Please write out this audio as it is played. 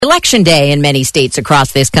Election day in many states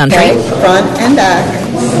across this country. Okay, front and back.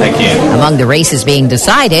 Thank you. Among the races being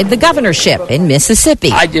decided, the governorship in Mississippi.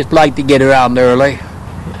 I just like to get around early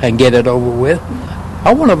and get it over with.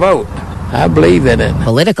 I want to vote. I believe in it.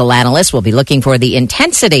 Political analysts will be looking for the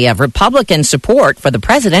intensity of Republican support for the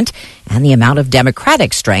president and the amount of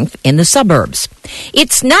Democratic strength in the suburbs.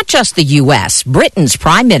 It's not just the U.S. Britain's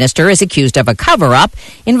prime minister is accused of a cover-up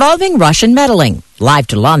involving Russian meddling. Live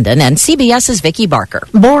to London and CBS's Vicky Barker.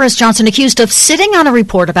 Boris Johnson accused of sitting on a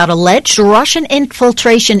report about alleged Russian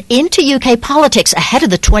infiltration into UK politics ahead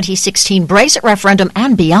of the 2016 Brexit referendum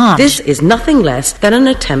and beyond. This is nothing less than an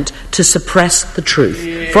attempt to suppress the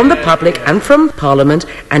truth from the public and from Parliament,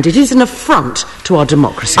 and it is an affront to our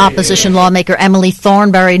democracy. Opposition lawmaker Emily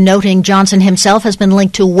Thornberry noting Johnson himself has been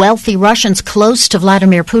linked to wealthy Russians close to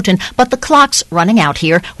Vladimir Putin, but the clock's running out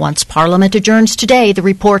here. Once Parliament adjourns today, the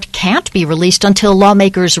report can't be released until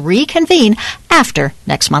lawmakers reconvene after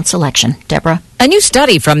next month's election. Deborah? A new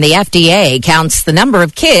study from the FDA counts the number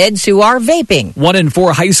of kids who are vaping. 1 in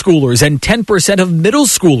 4 high schoolers and 10% of middle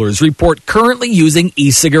schoolers report currently using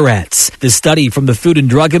e-cigarettes. The study from the Food and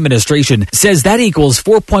Drug Administration says that equals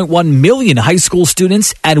 4.1 million high school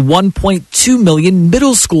students and 1.2 million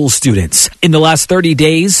middle school students. In the last 30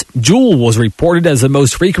 days, Juul was reported as the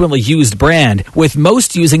most frequently used brand, with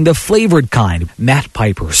most using the flavored kind. Matt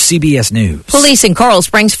Piper, CBS News. Police in Coral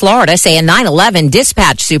Springs, Florida say a 9/11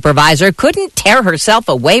 dispatch supervisor couldn't tear herself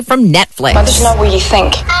away from Netflix. Mother's not what you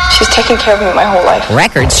think. She's taken care of me my whole life.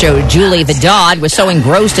 Records show Julie Vidal was so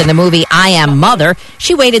engrossed in the movie I Am Mother,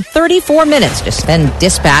 she waited 34 minutes to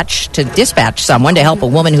dispatch someone to help a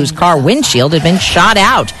woman whose car windshield had been shot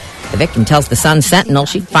out. The victim tells the Sun Sentinel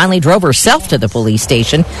she finally drove herself to the police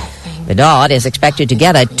station. Vidal is expected to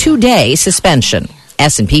get a 2-day suspension.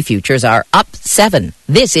 S&P futures are up 7.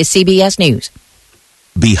 This is CBS News.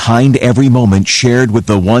 Behind every moment shared with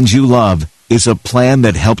the ones you love is a plan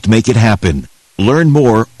that helped make it happen. Learn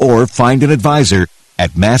more or find an advisor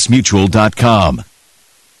at MassMutual.com.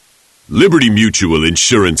 Liberty Mutual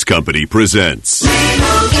Insurance Company presents and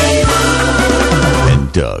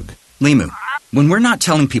Doug. Limu, when we're not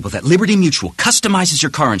telling people that Liberty Mutual customizes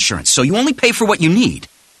your car insurance so you only pay for what you need,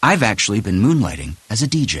 I've actually been moonlighting as a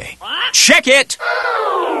DJ. What? Check it!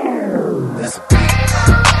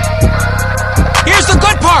 Here's the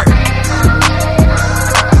good part!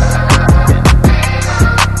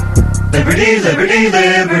 Liberty, liberty,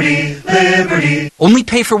 liberty, liberty. Only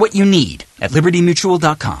pay for what you need at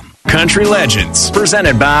LibertyMutual.com. Country Legends,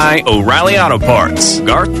 presented by O'Reilly Auto Parts.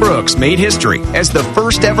 Garth Brooks made history as the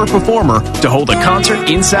first ever performer to hold a concert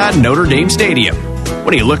inside Notre Dame Stadium.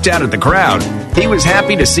 When he looked out at the crowd, he was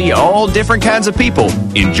happy to see all different kinds of people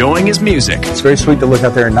enjoying his music. It's very sweet to look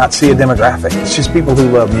out there and not see a demographic. It's just people who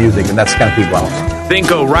love music, and that's the kind of people I love.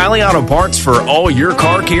 Think O'Reilly Auto Parts for all your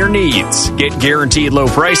car care needs. Get guaranteed low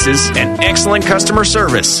prices and excellent customer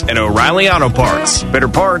service at O'Reilly Auto Parts. Better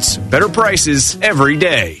parts, better prices every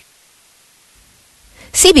day.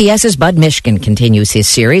 CBS's Bud Mishkin continues his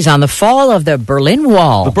series on the fall of the Berlin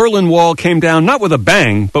Wall. The Berlin Wall came down not with a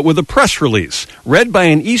bang, but with a press release, read by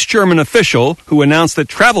an East German official who announced that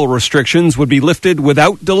travel restrictions would be lifted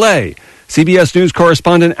without delay. CBS News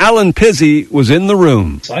correspondent Alan Pizzi was in the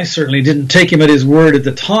room. I certainly didn't take him at his word at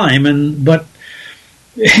the time, but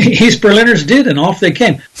East Berliners did, and off they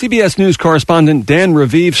came. CBS News correspondent Dan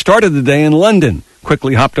Raviv started the day in London,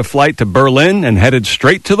 quickly hopped a flight to Berlin, and headed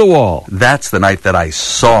straight to the wall. That's the night that I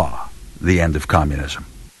saw the end of communism.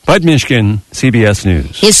 Bud Mishkin, CBS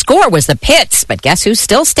News. His score was the Pits, but guess who's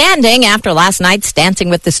still standing after last night's Dancing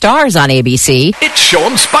with the Stars on ABC? It's Show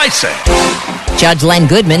 'em Spicy. Judge Len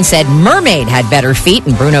Goodman said Mermaid had better feet,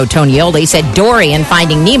 and Bruno Tonioli said Dory in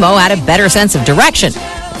Finding Nemo had a better sense of direction.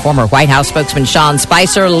 Former White House spokesman Sean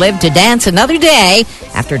Spicer lived to dance another day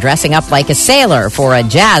after dressing up like a sailor for a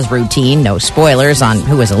jazz routine. No spoilers on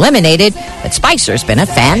who was eliminated, but Spicer's been a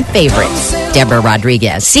fan favorite. Deborah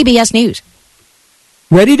Rodriguez, CBS News.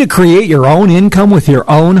 Ready to create your own income with your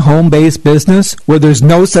own home-based business where there's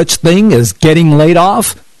no such thing as getting laid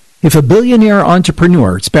off? If a billionaire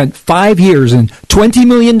entrepreneur spent 5 years and $20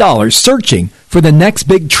 million searching for the next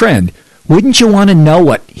big trend, wouldn't you want to know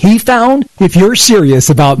what he found? If you're serious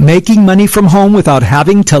about making money from home without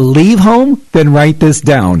having to leave home, then write this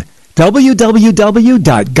down.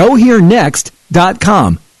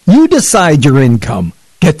 www.goherenext.com. You decide your income.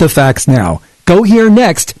 Get the facts now.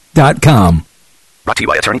 GoHereNext.com. Brought to you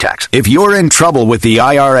by Attorney Tax. If you're in trouble with the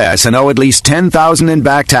IRS and owe at least $10,000 in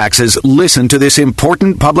back taxes, listen to this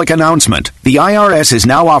important public announcement. The IRS is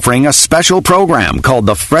now offering a special program called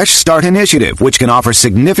the Fresh Start Initiative, which can offer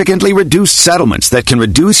significantly reduced settlements that can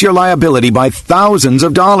reduce your liability by thousands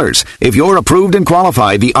of dollars. If you're approved and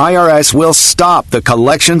qualified, the IRS will stop the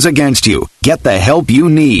collections against you. Get the help you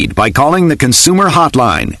need by calling the Consumer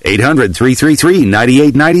Hotline,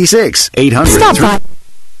 800-333-9896. 800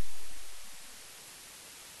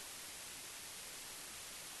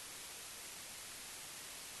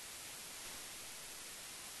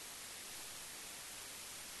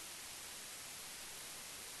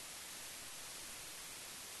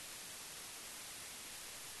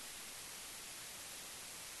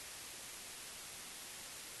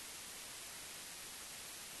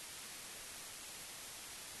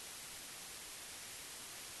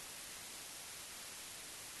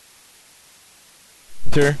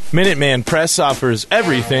 Minuteman Press offers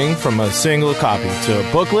everything from a single copy to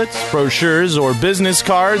booklets, brochures, or business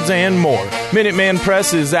cards, and more. Minuteman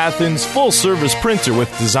Press is Athens' full-service printer with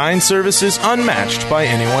design services unmatched by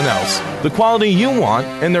anyone else. The quality you want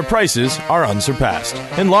and their prices are unsurpassed.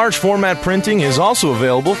 And large format printing is also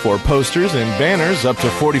available for posters and banners up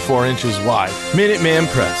to 44 inches wide. Minuteman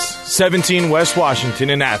Press, 17 West Washington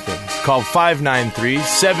in Athens. Call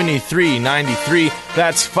 593-7393.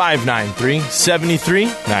 That's 593-7393.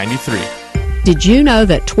 Did you know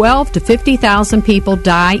that 12 to 50,000 people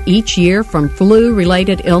die each year from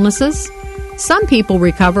flu-related illnesses? Some people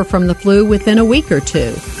recover from the flu within a week or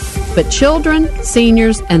two. But children,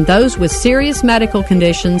 seniors, and those with serious medical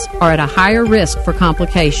conditions are at a higher risk for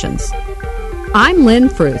complications. I'm Lynn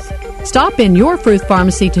Fruth. Stop in your Fruth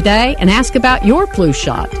Pharmacy today and ask about your flu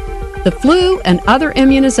shot. The flu and other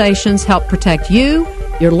immunizations help protect you,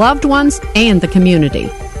 your loved ones, and the community.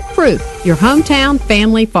 Fruth, your hometown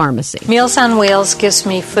family pharmacy. Meals on Wheels gives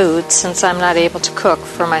me food since I'm not able to cook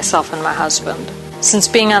for myself and my husband. Since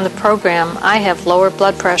being on the program, I have lower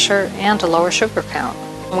blood pressure and a lower sugar count.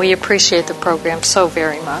 We appreciate the program so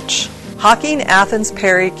very much. Hocking Athens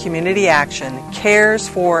Perry Community Action cares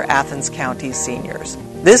for Athens County seniors.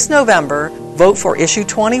 This November, vote for Issue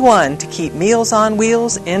 21 to keep Meals on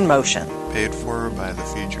Wheels in motion. Paid for by the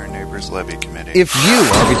Feed Your Neighbors Levy Committee. If you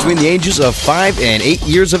are between the ages of 5 and 8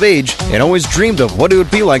 years of age and always dreamed of what it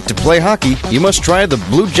would be like to play hockey, you must try the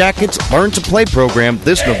Blue Jackets Learn to Play program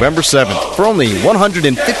this November 7th. For only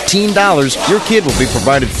 $115, your kid will be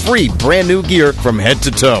provided free brand new gear from head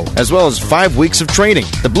to toe, as well as 5 weeks of training.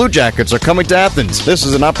 The Blue Jackets are coming to Athens. This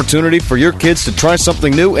is an opportunity for your kids to try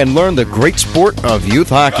something new and learn the great sport of youth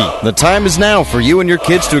hockey. The time is now for you and your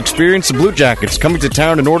kids to experience the Blue Jackets coming to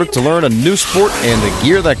town in order to learn a new sport and the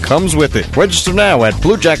gear that comes with it. Register now at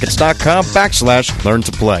bluejackets.com/learn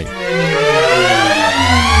to play.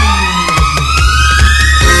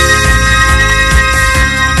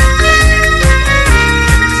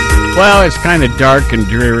 Well, it's kind of dark and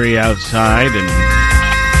dreary outside and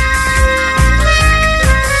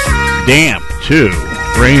damp too.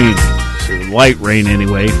 Rain, light rain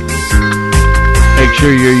anyway. Make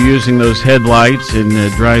sure you're using those headlights and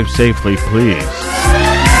drive safely, please.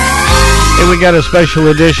 Hey, we got a special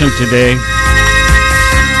edition today.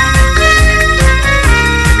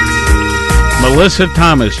 Melissa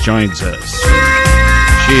Thomas joins us.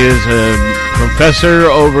 She is a professor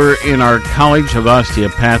over in our College of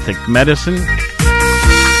Osteopathic Medicine.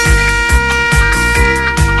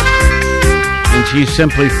 And she's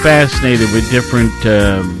simply fascinated with different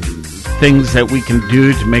things that we can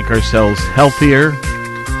do to make ourselves healthier.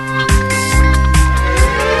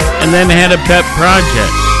 And then had a pet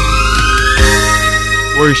project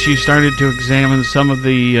where she started to examine some of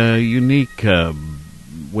the unique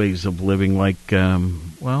ways of living, like,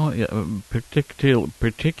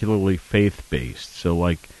 particularly faith-based, so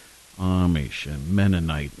like Amish and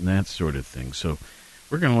Mennonite and that sort of thing. So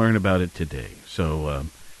we're going to learn about it today. So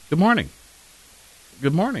good morning.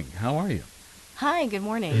 Good morning. How are you? Hi, good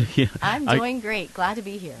morning. Yeah, I'm doing great. Glad to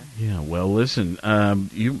be here. Yeah, well, listen,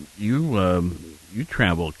 you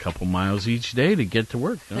travel a couple miles each day to get to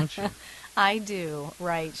work, don't you? I do,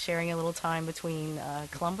 right, sharing a little time between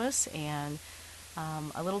Columbus and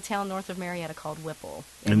a little town north of Marietta called Whipple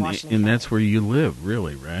in Washington And County. that's where you live,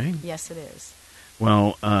 really, right? Yes, it is.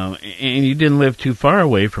 Well, and you didn't live too far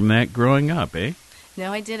away from that growing up, eh?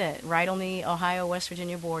 No, I didn't. Right on the Ohio-West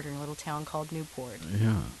Virginia border in a little town called Newport.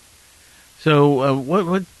 Yeah. So,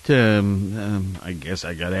 what? I guess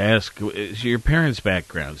I got to ask, is your parents'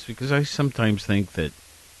 backgrounds? Because I sometimes think that,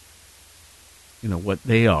 what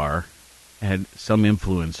they are had some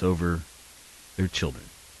influence over their children.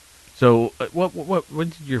 So, what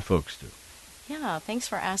did your folks do? Yeah, thanks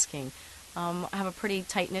for asking. I have a pretty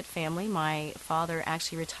tight-knit family. My father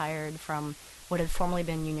actually retired from what had formerly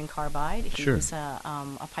been Union Carbide. He was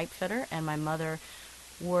a pipe fitter, and my mother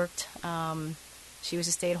worked, she was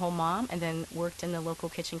a stay-at-home mom, and then worked in the local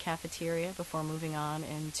kitchen cafeteria before moving on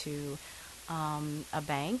into a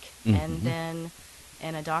bank, and then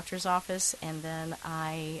in a doctor's office, and then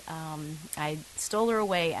I stole her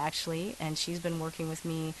away, actually, and she's been working with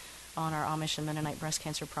me on our Amish and Mennonite breast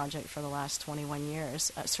cancer project for the last 21 years,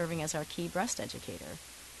 serving as our key breast educator.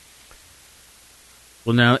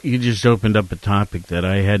 Well, now, you just opened up a topic that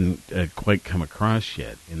I hadn't quite come across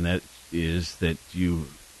yet, and that is that you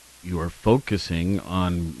are focusing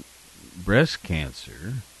on breast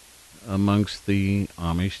cancer amongst the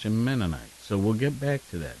Amish and Mennonites. So we'll get back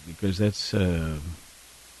to that, because that's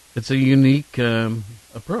it's a unique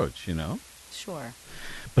approach, you know? Sure.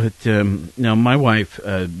 But now my wife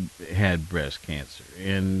had breast cancer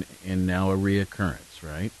and now a reoccurrence,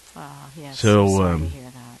 right? Yes. So sorry to hear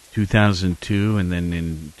that. 2002, and then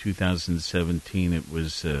in 2017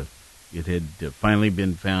 it had finally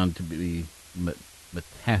been found to be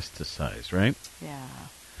metastasized, right? Yeah.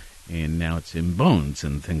 And now it's in bones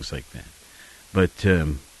and things like that. But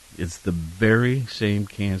it's the very same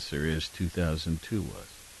cancer as 2002 was.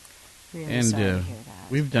 Really and sorry to hear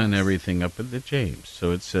that. We've done everything up at the James,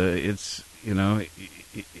 so it's you know,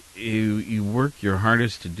 you work your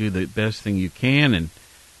hardest to do the best thing you can, and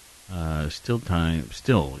still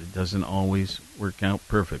it doesn't always work out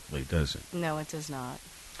perfectly, does it? No, it does not.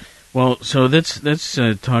 Well, so let's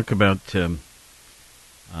talk about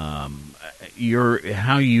how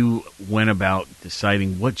you went about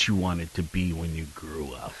deciding what you wanted to be when you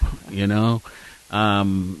grew up. You know.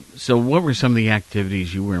 So what were some of the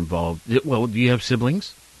activities you were involved? Well, do you have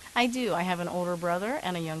siblings? I do. I have an older brother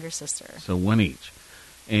and a younger sister. So one each.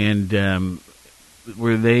 And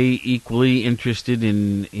were they equally interested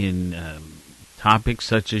in topics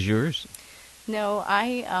such as yours? No,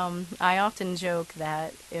 I often joke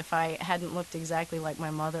that if I hadn't looked exactly like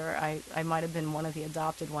my mother, I might have been one of the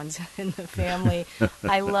adopted ones in the family.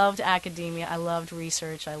 I loved academia. I loved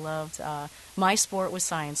research. I loved my sport was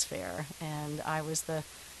science fair, and I was the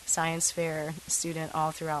science fair student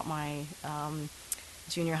all throughout my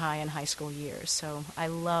junior high and high school years. So I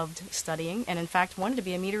loved studying, and in fact wanted to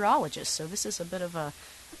be a meteorologist. So this is a bit of a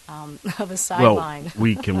sideline. Well,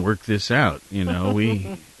 we can work this out. You know,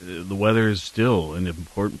 the weather is still an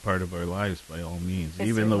important part of our lives by all means.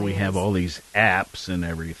 Even though we have all these apps and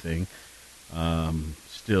everything,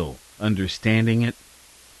 still understanding it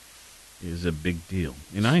is a big deal.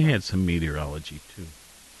 And I had some meteorology too.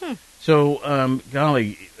 So,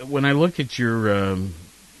 golly, when I look at your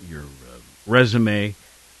resume,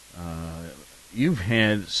 you've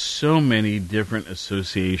had so many different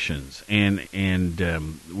associations, and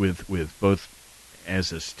with both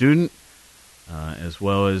as a student as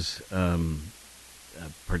well as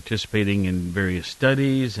participating in various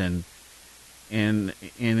studies and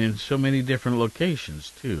in so many different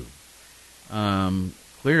locations too.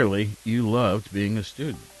 Clearly, you loved being a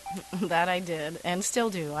student. That I did, and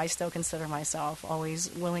still do. I still consider myself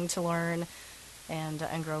always willing to learn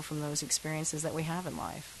and grow from those experiences that we have in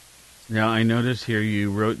life. Now, I noticed here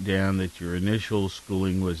you wrote down that your initial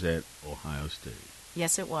schooling was at Ohio State.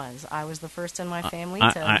 Yes, it was. I was the first in my family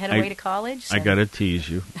to head away to college. I got to tease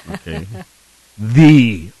you, okay?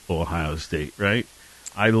 The Ohio State, right?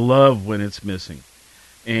 I love when it's missing.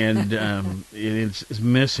 And it's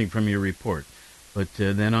missing from your report. But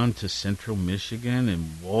then on to Central Michigan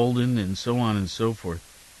and Walden and so on and so forth.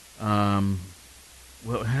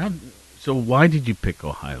 So why did you pick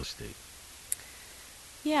Ohio State?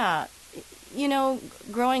 Yeah, you know,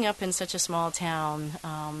 growing up in such a small town,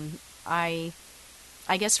 I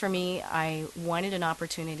guess for me, I wanted an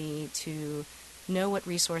opportunity to know what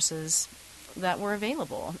resources that were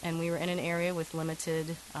available. And we were in an area with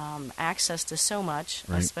limited access to so much,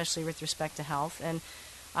 right, especially with respect to health. And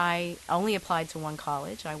I only applied to one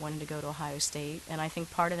college. I wanted to go to Ohio State. And I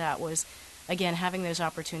think part of that was, again, having those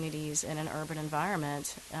opportunities in an urban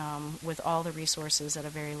environment with all the resources at a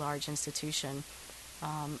very large institution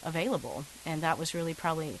available. And that was really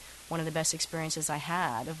probably one of the best experiences I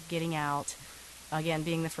had of getting out, again,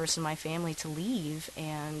 being the first in my family to leave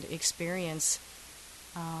and experience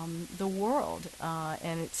the world.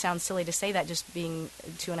 And it sounds silly to say that, just being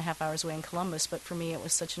 2.5 hours away in Columbus, but for me it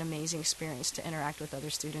was such an amazing experience to interact with other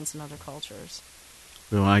students and other cultures.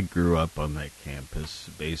 Well, I grew up on that campus,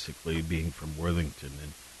 basically being from Worthington,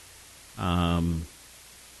 and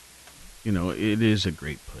you know, it is a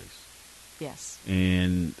great place. Yes.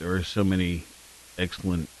 And there are so many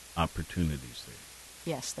excellent opportunities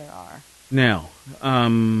there. Yes, there are. Now,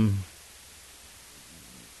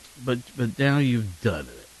 but now you've done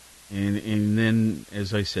it. And then,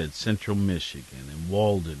 as I said, Central Michigan and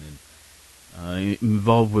Walden, and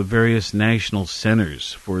involved with various national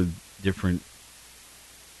centers for different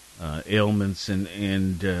ailments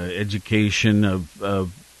and education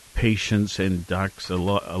of patients and docs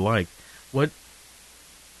alike.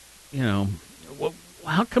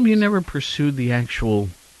 How come you never pursued the actual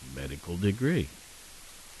medical degree?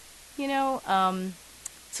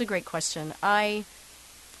 It's a great question.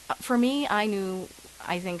 For me,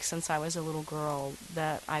 I think since I was a little girl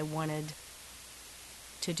that I wanted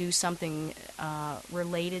to do something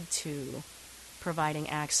related to providing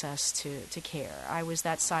access to care. I was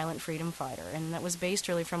that silent freedom fighter, and that was based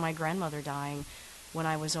really from my grandmother dying when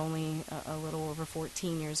I was only a little over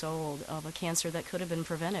 14 years old of a cancer that could have been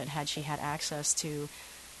prevented had she had access to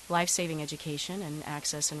life-saving education and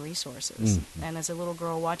access and resources. Mm-hmm. And as a little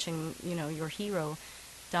girl watching, your hero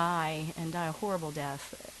die a horrible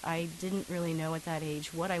death, I didn't really know at that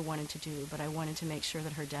age what I wanted to do, but I wanted to make sure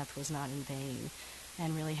that her death was not in vain,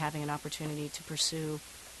 and really having an opportunity to pursue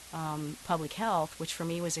public health, which for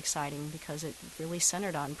me was exciting because it really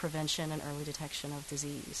centered on prevention and early detection of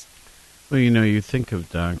disease. Well, you think of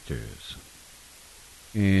doctors,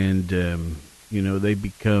 and, they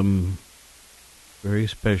become very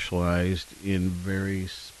specialized in very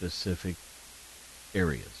specific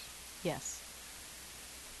areas. Yes.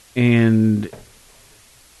 And,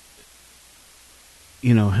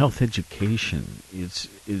 health education,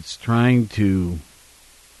 it's trying to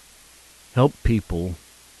help people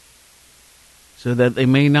so that they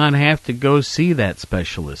may not have to go see that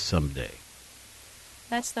specialist someday.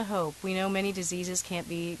 That's the hope. We know many diseases can't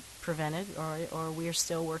be prevented, or we're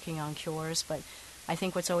still working on cures, but I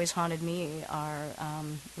think what's always haunted me are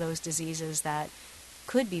those diseases that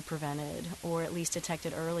could be prevented or at least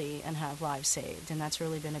detected early and have lives saved. And that's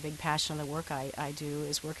really been a big passion of the work I do,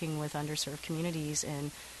 is working with underserved communities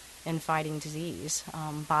in fighting disease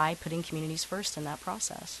by putting communities first in that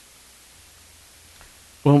process.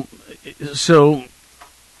 Well, so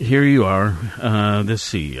here you are. Let's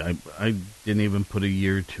see. I didn't even put a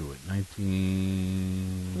year to it.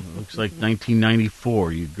 Looks like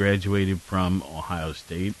 1994. You graduated from Ohio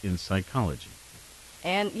State in psychology.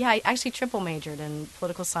 And, yeah, I actually triple majored in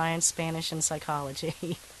political science, Spanish, and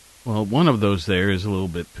psychology. Well, one of those there is a little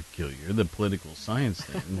bit peculiar, the political science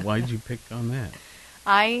thing. Why did you pick on that?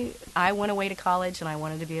 I went away to college, and I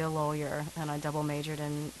wanted to be a lawyer, and I double majored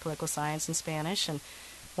in political science and Spanish, and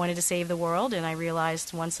wanted to save the world. And I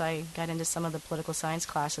realized once I got into some of the political science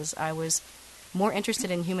classes, I was more interested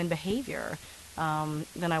in human behavior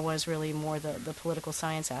than I was really more the political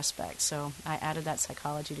science aspect. So I added that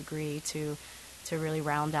psychology degree to really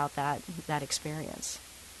round out that experience.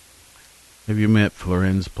 Have you met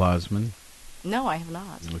Florenz Plasman? No, I have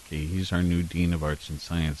not. Okay, he's our new Dean of Arts and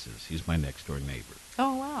Sciences. He's my next-door neighbor.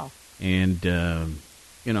 Oh, wow. And,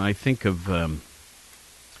 I think of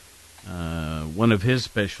one of his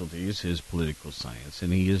specialties is political science,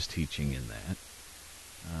 and he is teaching in that.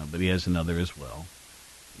 But he has another as well.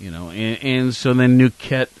 And so then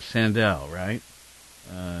Nuket Sandel, right?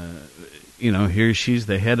 Here she's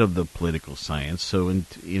the head of the political science, so in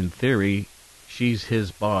theory, she's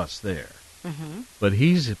his boss there. Mm-hmm. But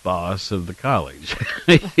he's the boss of the college.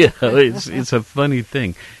 It's a funny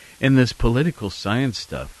thing. And this political science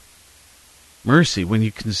stuff, mercy, when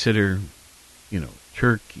you consider,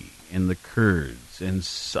 Turkey and the Kurds and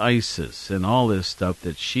ISIS and all this stuff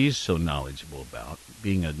that she's so knowledgeable about,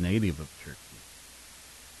 being a native of Turkey.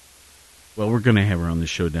 Well, we're going to have her on the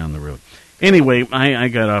show down the road. Anyway, I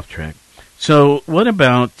got off track. So what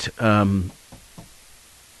about,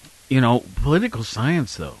 political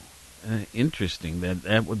science, though? Interesting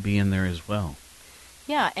that would be in there as well.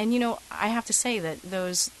 Yeah, and, I have to say that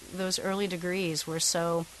those early degrees were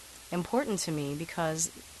so important to me because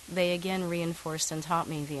they, again, reinforced and taught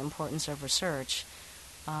me the importance of research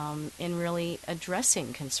in really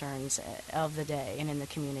addressing concerns of the day and in the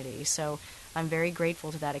community. So I'm very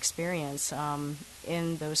grateful to that experience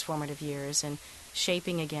in those formative years and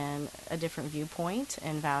shaping, again, a different viewpoint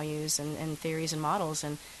and values and theories and models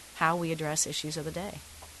and how we address issues of the day.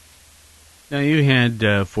 Now, you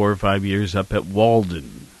had 4 or 5 years up at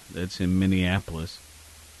Walden. That's in Minneapolis,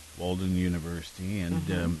 Walden University.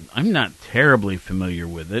 And I'm not terribly familiar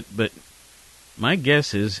with it, but my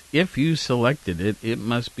guess is if you selected it, it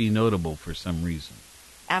must be notable for some reason.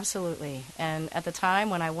 Absolutely. And at the time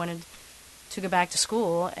when I wanted to go back to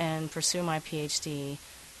school and pursue my PhD,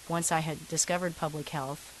 once I had discovered public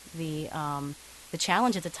health, the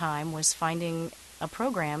challenge at the time was finding a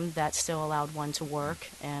program that still allowed one to work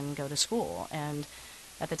and go to school. And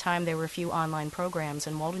At the time, there were a few online programs,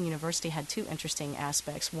 and Walden University had two interesting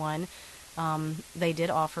aspects. One, they did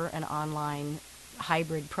offer an online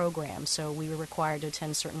hybrid program, so we were required to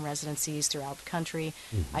attend certain residencies throughout the country.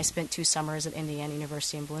 Mm-hmm. I spent 2 summers at Indiana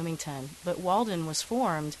University in Bloomington. But Walden was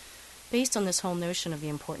formed based on this whole notion of the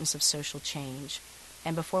importance of social change.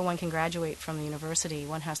 And before one can graduate from the university,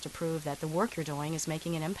 one has to prove that the work you're doing is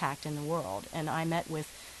making an impact in the world. And I met with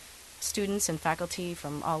students and faculty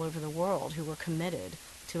from all over the world who were committed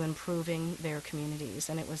to improving their communities,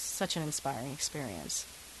 and it was such an inspiring experience.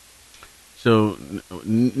 So,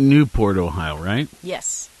 Newport, Ohio, right?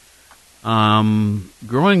 Yes.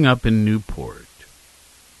 Growing up in Newport,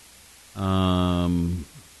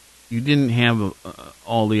 you didn't have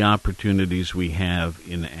all the opportunities we have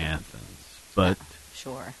in Athens, but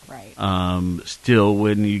sure, right. Still,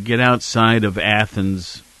 when you get outside of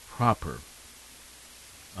Athens proper,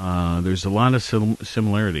 there's a lot of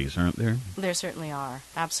similarities, aren't there? There certainly are,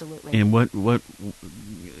 absolutely. And what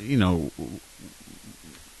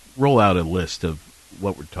roll out a list of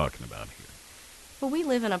what we're talking about here. Well, we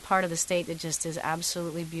live in a part of the state that just is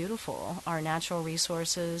absolutely beautiful. Our natural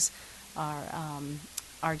resources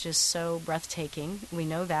are just so breathtaking. We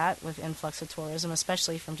know that with influx of tourism,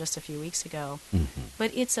 especially from just a few weeks ago. Mm-hmm.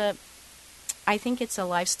 But I think it's a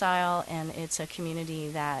lifestyle, and it's a community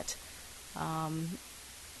that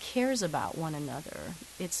cares about one another.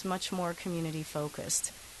 It's much more community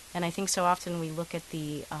focused, and I think so often we look at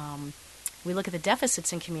the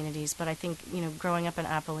deficits in communities. But I think growing up in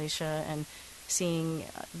Appalachia and seeing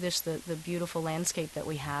the beautiful landscape that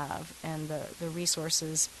we have, and the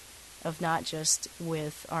resources of not just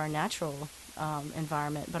with our natural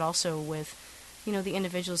environment, but also with the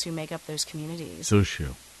individuals who make up those communities.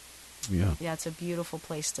 Socio, yeah. Yeah, it's a beautiful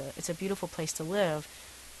place to live.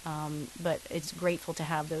 But it's grateful to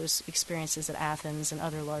have those experiences at Athens and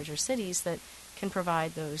other larger cities that can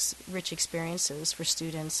provide those rich experiences for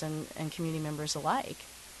students and community members alike.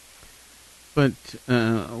 But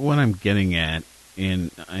what I'm getting at, and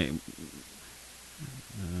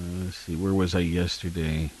let's see, where was I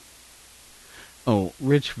yesterday? Oh,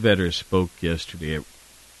 Rich Vedder spoke yesterday at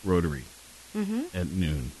Rotary at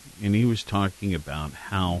noon, and he was talking about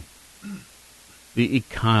how the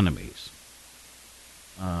economies,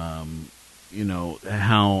 how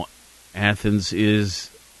Athens is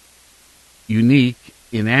unique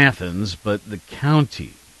in Athens, but the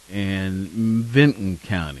county and Vinton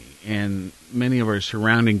County and many of our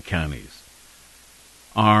surrounding counties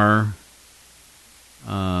are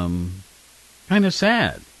kind of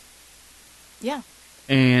sad. Yeah.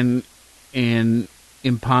 And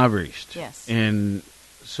impoverished. Yes. And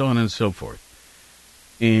so on and so forth.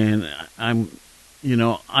 And I've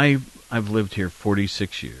lived here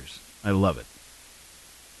 46 years. I love it.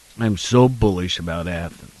 I'm so bullish about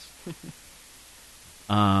Athens.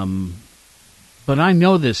 But I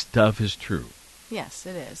know this stuff is true. Yes,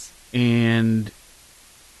 it is. And,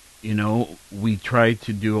 we try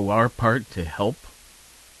to do our part to help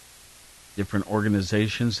different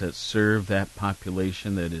organizations that serve that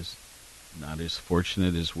population that is not as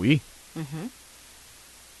fortunate as we. Mm-hmm.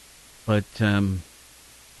 But,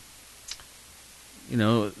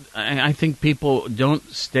 I think people don't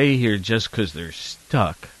stay here just because they're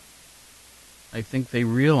stuck. I think they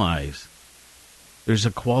realize there's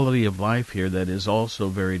a quality of life here that is also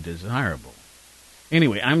very desirable.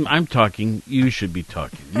 Anyway, I'm talking. You should be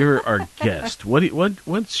talking. You're our guest.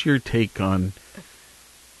 What's your take on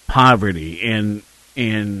poverty and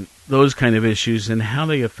those kind of issues and how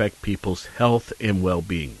they affect people's health and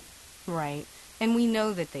well-being? Right, and we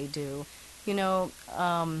know that they do.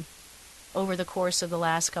 Over the course of the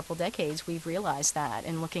last couple decades, we've realized that,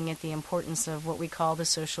 and looking at the importance of what we call the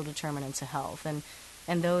social determinants of health, and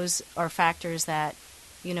those are factors that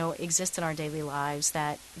exist in our daily lives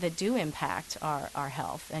that do impact our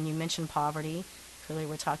health. And you mentioned poverty. Clearly,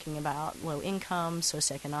 we're talking about low income,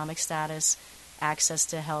 socioeconomic status, access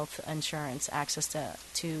to health insurance, access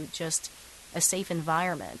to just a safe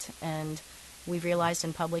environment. And we've realized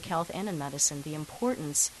in public health and in medicine the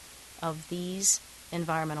importance of these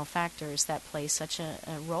environmental factors that play such a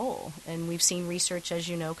role. And we've seen research, as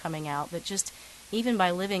you know, coming out that just even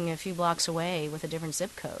by living a few blocks away with a different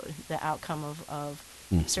zip code, the outcome of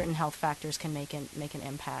certain health factors can make an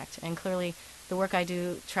impact. And clearly, the work I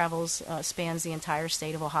do spans the entire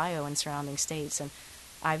state of Ohio and surrounding states, and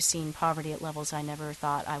I've seen poverty at levels I never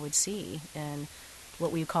thought I would see in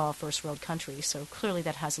what we call a first world country. So clearly,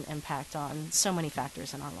 that has an impact on so many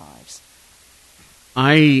factors in our lives.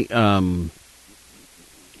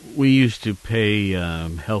 We used to pay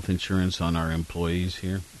health insurance on our employees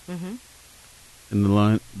here. Mm-hmm.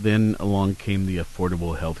 And then along came the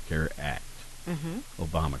Affordable Health Care Act.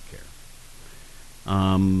 Obamacare.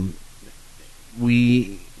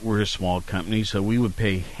 We were a small company, so we would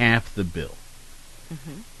pay half the bill.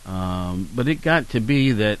 But it got to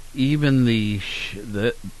be that even the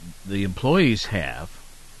employees' half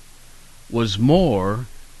was more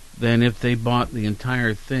than if they bought the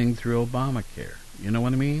entire thing through Obamacare. You know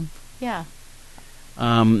what I mean? Yeah.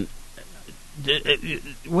 What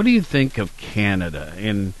do you think of Canada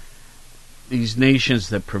and these nations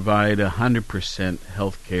that provide 100%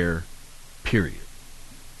 health care, period?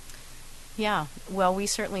 Yeah, well, we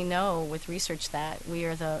certainly know with research that we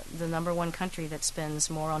are the number one country that spends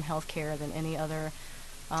more on health care than any other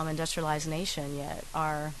industrialized nation, yet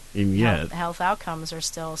our health outcomes are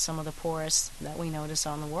still some of the poorest that we notice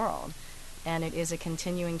on the world. And it is a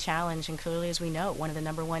continuing challenge, and clearly, as we know, one of the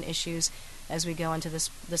number one issues as we go into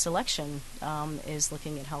this election is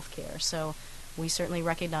looking at health care. So we certainly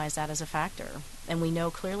recognize that as a factor. And we know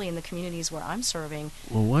clearly in the communities where I'm serving,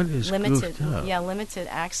 well, what is limited goofed up? Yeah, limited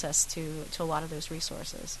access to a lot of those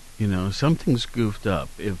resources. You know, something's goofed up.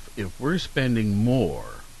 If we're spending more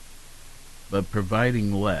but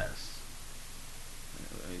providing less,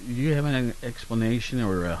 do you have an explanation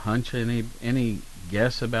or a hunch, any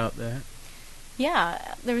guess about that?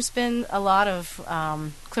 Yeah, there's been a lot of,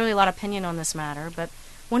 clearly a lot of opinion on this matter, but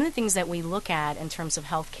one of the things that we look at in terms of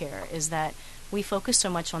healthcare is that we focus so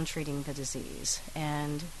much on treating the disease.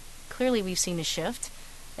 And clearly we've seen a shift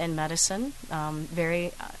in medicine.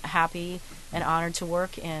 Very happy and honored to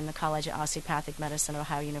work in the College of Osteopathic Medicine at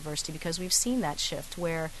Ohio University because we've seen that shift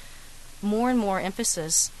where more and more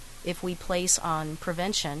emphasis, if we place on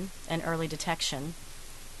prevention and early detection,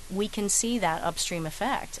 we can see that upstream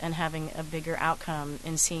effect and having a bigger outcome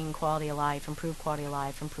in seeing quality of life, improve quality of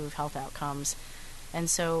life, improve health outcomes. And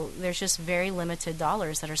so there's just very limited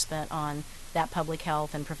dollars that are spent on that public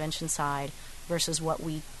health and prevention side versus what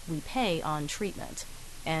we pay on treatment.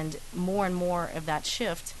 And more of that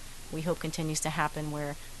shift we hope continues to happen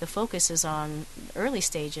where the focus is on early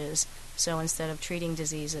stages, so instead of treating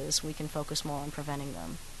diseases, we can focus more on preventing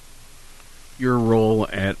them. Your role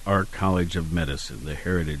at our College of Medicine, the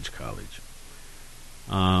Heritage College,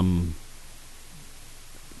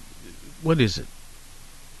 what is it?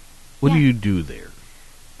 What do you do there?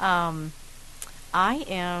 I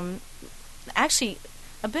am actually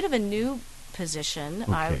a bit of a new position.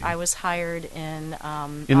 Okay. I was hired in...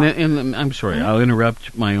 and I'm sorry, I'll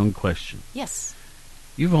interrupt my own question. Yes.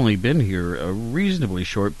 You've only been here a reasonably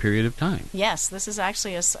short period of time. Yes, this is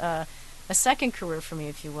actually a second career for me,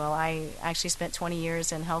 if you will. I actually spent 20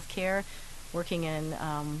 years in healthcare, working in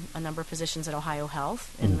a number of positions at Ohio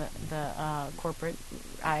Health in the corporate.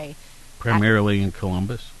 Primarily in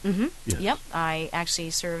Columbus? Mm-hmm. Yes. Yep. I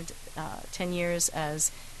actually served 10 years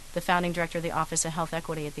as the founding director of the Office of Health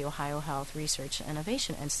Equity at the Ohio Health Research and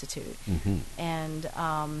Innovation Institute. Mm-hmm. And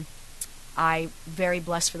I very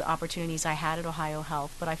blessed for the opportunities I had at Ohio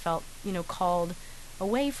Health, but I felt, called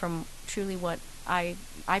away from truly what I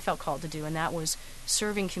felt called to do, and that was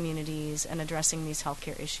serving communities and addressing these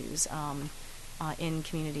healthcare issues in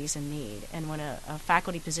communities in need. And when a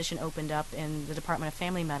faculty position opened up in the Department of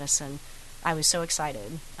Family Medicine, I was so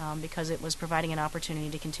excited because it was providing an opportunity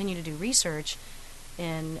to continue to do research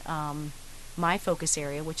in my focus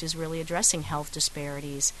area, which is really addressing health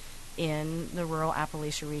disparities in the rural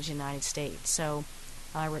Appalachia region, United States. So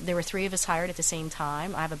there were 3 of us hired at the same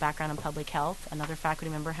time. I have a background in public health. Another faculty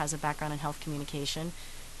member has a background in health communication,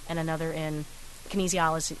 and another in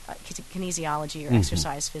kinesiology or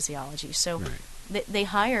exercise physiology. So they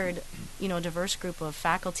hired, a diverse group of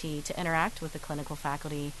faculty to interact with the clinical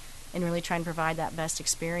faculty and really try and provide that best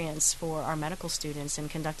experience for our medical students in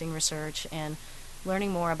conducting research and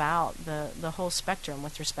learning more about the whole spectrum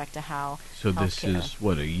with respect to how So this healthcare. is,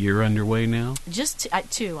 what, a year underway now? Just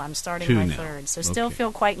 2. I'm starting 2 my now. 3rd. So still Okay.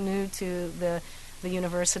 feel quite new to the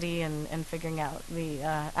university and figuring out the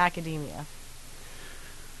academia.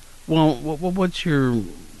 Well, what's your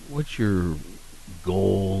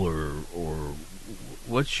goal or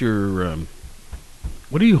what's your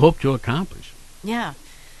what do you hope to accomplish? Yeah.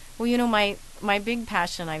 Well, my big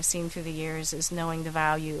passion I've seen through the years is knowing the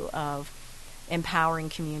value of empowering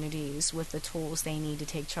communities with the tools they need to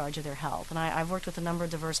take charge of their health. And I've worked with a number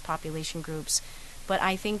of diverse population groups, but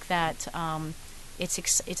I think that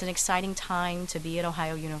it's an exciting time to be at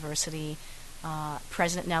Ohio University.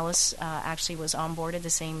 President Nellis actually was on board at the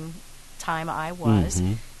same time I was,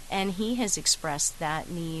 and he has expressed that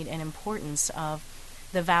need and importance of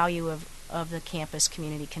the value of the campus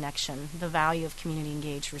community connection, the value of community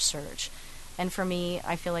engaged research. And for me,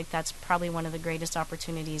 I feel like that's probably one of the greatest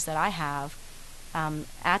opportunities that I have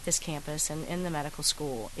at this campus and in the medical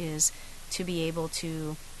school is to be able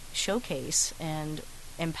to showcase and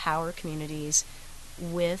empower communities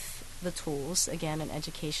with the tools, again, and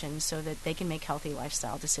education so that they can make healthy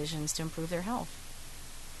lifestyle decisions to improve their health.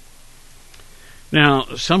 Now,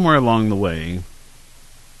 somewhere along the way,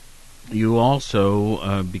 you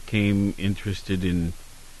also became interested in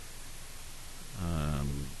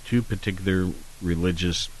two particular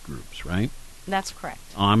religious groups, right? That's correct.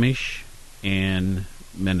 Amish and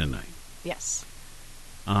Mennonite. Yes.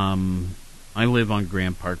 I live on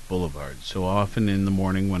Grant Park Boulevard, so often in the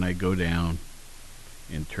morning when I go down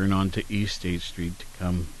and turn onto East State Street to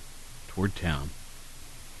come toward town,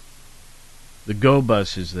 the GO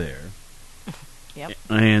bus is there. Yep.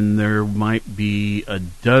 And there might be a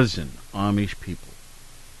dozen Amish people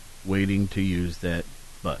waiting to use that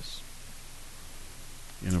bus.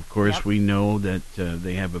 And of course, we know that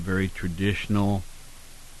they have a very traditional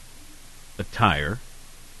attire,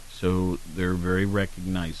 so they're very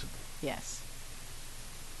recognizable. Yes.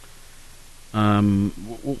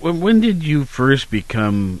 When did you first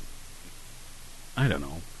become,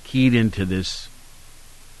 keyed into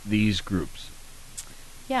these groups?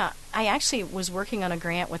 Yeah, I actually was working on a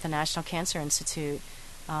grant with the National Cancer Institute,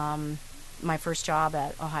 my first job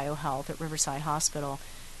at Ohio Health at Riverside Hospital.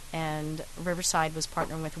 And Riverside was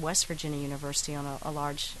partnering with West Virginia University on a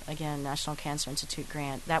large, again, National Cancer Institute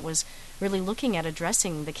grant that was really looking at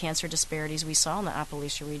addressing the cancer disparities we saw in the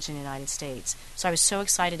Appalachia region in the United States. So I was so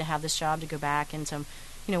excited to have this job to go back into,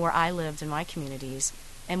 where I lived in my communities.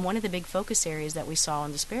 And one of the big focus areas that we saw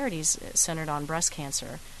in disparities centered on breast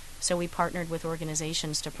cancer. So we partnered with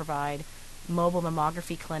organizations to provide mobile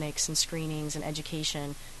mammography clinics and screenings and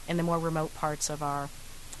education in the more remote parts of our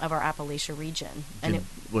Appalachia region. And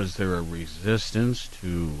was there a resistance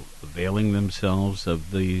to availing themselves of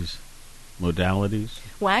these modalities?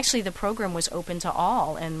 Well, actually, the program was open to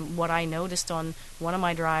all, and what I noticed on one of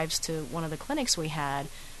my drives to one of the clinics we had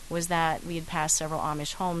was that we had passed several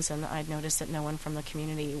Amish homes, and I'd noticed that no one from the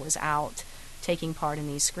community was out taking part in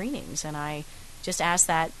these screenings, and I just asked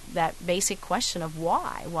that basic question of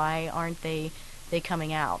why? Why aren't they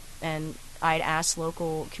coming out? And I'd asked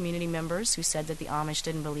local community members who said that the Amish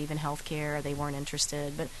didn't believe in health care, they weren't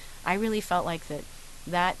interested, but I really felt like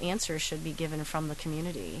that answer should be given from the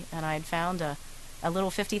community. And I'd found a little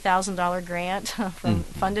 $50,000 grant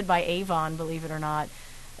funded by Avon, believe it or not.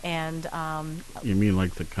 And you mean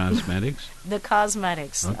like the cosmetics? The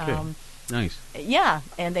cosmetics. Okay. Nice. Yeah,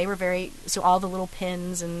 and they were so all the little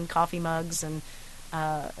pins and coffee mugs and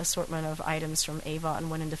assortment of items from Avon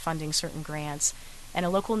went into funding certain grants. And a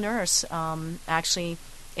local nurse actually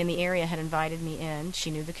in the area had invited me in. She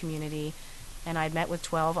knew the community. And I'd met with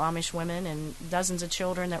 12 Amish women and dozens of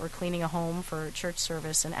children that were cleaning a home for church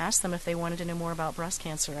service and asked them if they wanted to know more about breast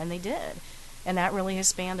cancer. And they did. And that really has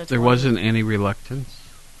spanned a There wasn't any reluctance?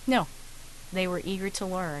 No. They were eager to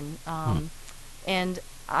learn. And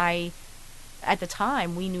at the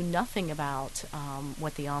time, we knew nothing about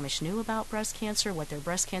what the Amish knew about breast cancer, what their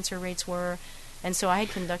breast cancer rates were. And so I had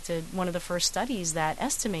conducted one of the first studies that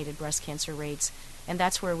estimated breast cancer rates, and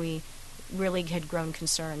that's where we really had grown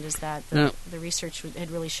concerned, is that the research had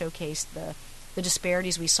really showcased the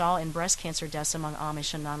disparities we saw in breast cancer deaths among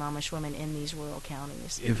Amish and non-Amish women in these rural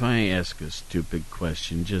counties. If I ask a stupid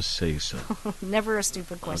question, just say so. Never a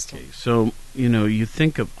stupid question. Okay, so, you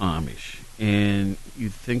think of Amish, and you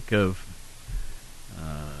think of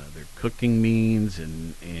their cooking means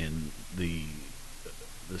and the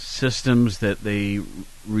systems that they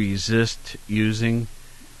resist using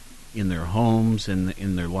in their homes and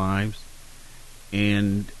in their lives.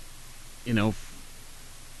 And,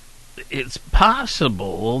 it's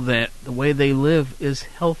possible that the way they live is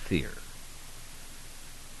healthier.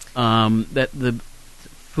 That the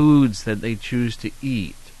foods that they choose to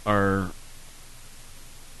eat are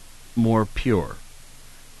more pure.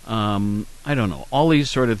 I don't know. All these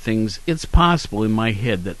sort of things, it's possible in my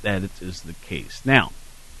head that is the case. Now,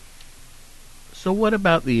 so what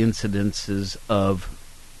about the incidences of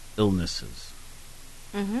illnesses?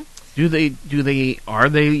 Mm-hmm. Are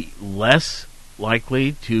they less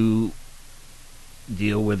likely to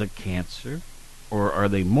deal with a cancer, or are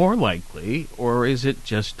they more likely, or is it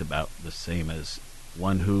just about the same as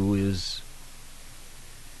one who is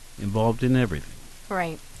involved in everything?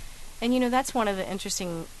 Right. And that's one of the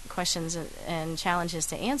interesting questions and challenges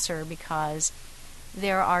to answer, because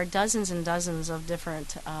there are dozens and dozens of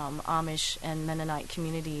different Amish and Mennonite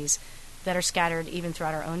communities that are scattered even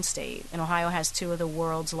throughout our own state. And Ohio has two of the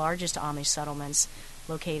world's largest Amish settlements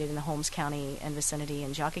located in the Holmes County and vicinity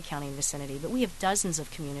and Jockey County and vicinity, but we have dozens of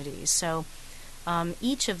communities. So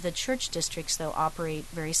each of the church districts, though, operate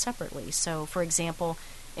very separately. So, for example,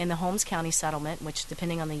 in the Holmes County settlement, which,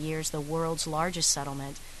 depending on the year, is the world's largest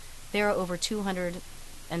settlement, there are over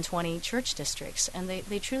 220 church districts, and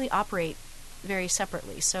they truly operate very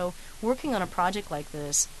separately. So working on a project like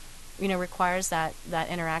this, requires that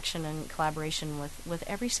interaction and collaboration with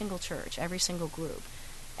every single church, every single group.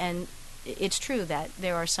 And it's true that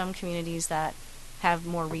there are some communities that have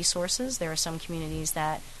more resources. There are some communities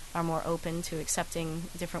that are more open to accepting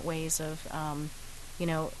different ways of,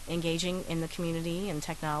 engaging in the community and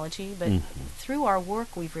technology. But through our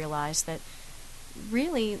work, we've realized that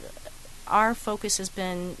really our focus has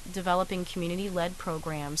been developing community-led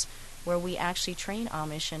programs where we actually train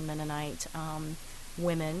Amish and Mennonite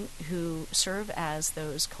women who serve as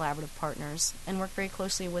those collaborative partners and work very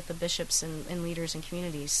closely with the bishops and leaders in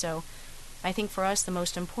communities. So I think for us the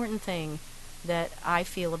most important thing that I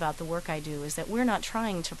feel about the work I do is that we're not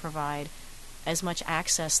trying to provide as much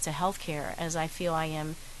access to health care as I feel I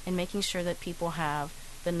am in making sure that people have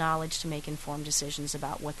the knowledge to make informed decisions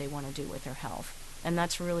about what they want to do with their health. And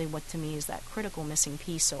that's really what to me is that critical missing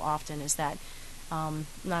piece so often, is that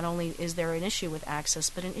not only is there an issue with access,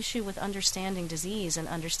 but an issue with understanding disease and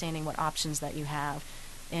understanding what options that you have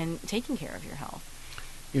in taking care of your health.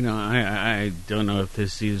 I don't know if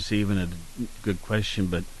this is even a good question,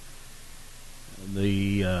 but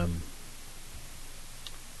the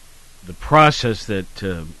process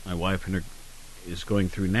that my wife and her is going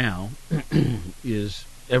through now is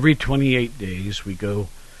every 28 days we go,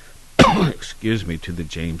 to the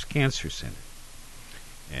James Cancer Center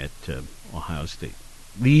at Ohio State.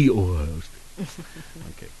 The Ohio State.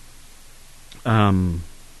 Okay.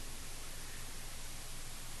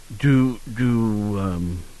 Do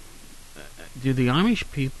the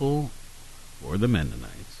Amish people or the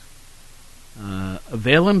Mennonites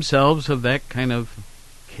avail themselves of that kind of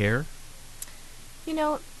care?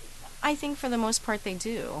 I think for the most part they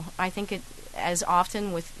do. I think it, as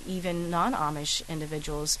often with even non-Amish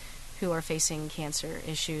individuals who are facing cancer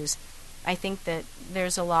issues, I think that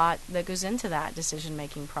there's a lot that goes into that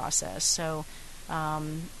decision-making process. So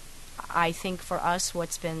I think for us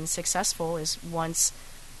what's been successful is once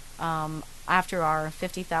after our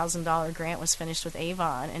 $50,000 grant was finished with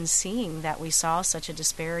Avon and seeing that we saw such a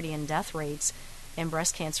disparity in death rates in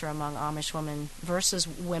breast cancer among Amish women versus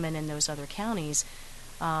women in those other counties,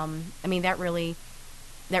 that really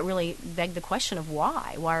begged the question of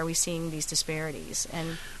why. Why are we seeing these disparities?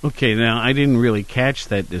 And okay, now I didn't really catch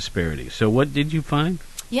that disparity. So what did you find?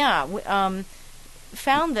 Yeah,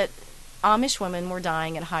 found that Amish women were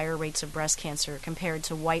dying at higher rates of breast cancer compared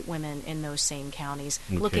to white women in those same counties,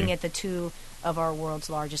 looking at the two of our world's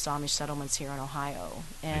largest Amish settlements here in Ohio.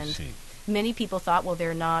 And many people thought, well,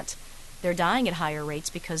 they're dying at higher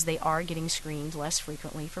rates because they are getting screened less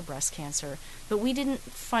frequently for breast cancer. But we didn't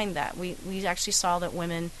find that. We actually saw that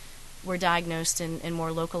women were diagnosed in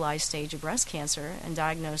more localized stage of breast cancer and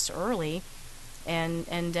diagnosed early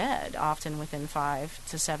and dead, often within 5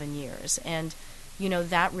 to 7 years. And,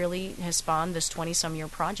 that really has spawned this 20-some-year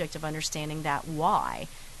project of understanding that why.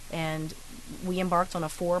 And we embarked on a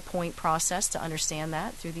 4-point process to understand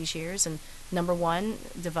that through these years. And number 1,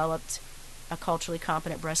 developed a culturally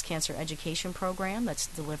competent breast cancer education program that's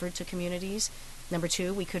delivered to communities. Number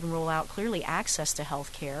 2, we couldn't rule out clearly access to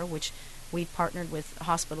health care, which we've partnered with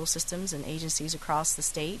hospital systems and agencies across the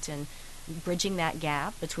state and bridging that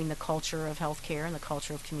gap between the culture of health care and the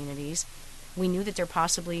culture of communities. We knew that there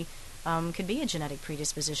possibly could be a genetic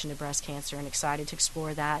predisposition to breast cancer and excited to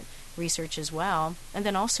explore that research as well. And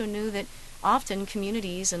then also knew that often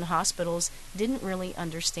communities and hospitals didn't really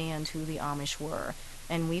understand who the Amish were.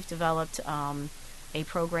 And we've developed a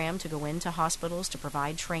program to go into hospitals to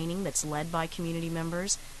provide training that's led by community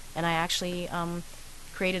members. And I actually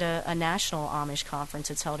created a national Amish conference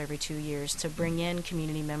that's held every 2 years to bring in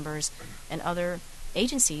community members and other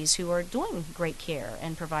agencies who are doing great care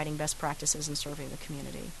and providing best practices and serving the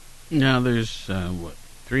community. Now, there's,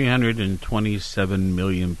 327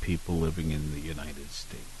 million people living in the United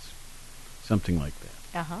States. Something like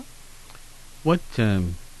that. Uh-huh. What,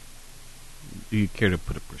 do you care to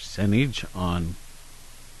put a percentage on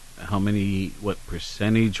what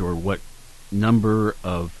percentage or what number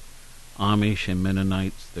of Amish and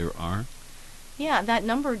Mennonites there are? Yeah, that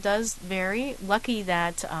number does vary. Lucky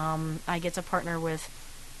that I get to partner with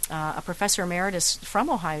a professor emeritus from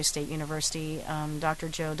Ohio State University, Dr.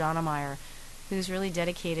 Joe Donnemeyer, who's really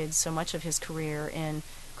dedicated so much of his career in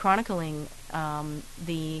chronicling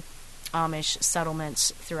the Amish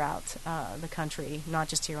settlements throughout the country, not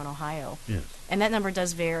just here in Ohio. Yes. And that number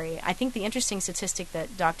does vary. I think the interesting statistic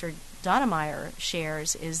that Dr. Donnemeyer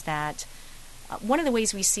shares is that one of the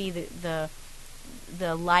ways we see the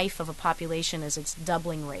life of a population is its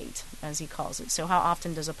doubling rate, as he calls it. So how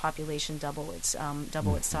often does a population double its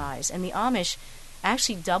size? And the Amish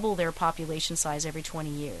actually double their population size every 20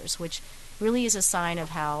 years, which really is a sign of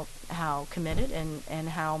how committed and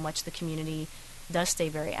how much the community does stay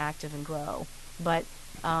very active and grow. But,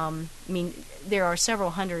 there are several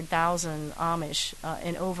 100,000 Amish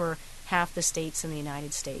in over half the states in the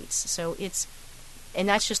United States. So and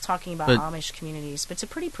that's just talking about Amish communities, but it's a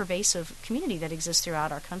pretty pervasive community that exists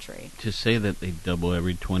throughout our country. To say that they double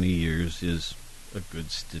every 20 years is a good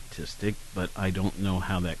statistic, but I don't know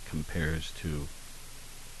how that compares to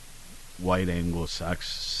white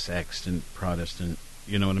Anglo-Saxon Protestant,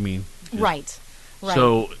 you know what I mean? Right.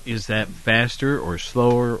 So is that faster or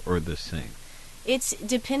slower or the same? It's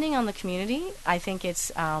depending on the community. I think it's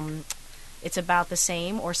about the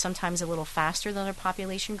same or sometimes a little faster than other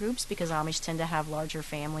population groups because Amish tend to have larger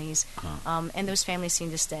families, and those families seem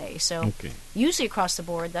to stay. So usually across the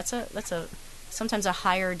board, that's sometimes a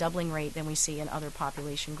higher doubling rate than we see in other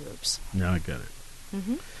population groups. Now I got it.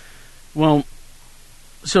 Mm-hmm. Well,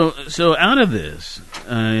 so out of this,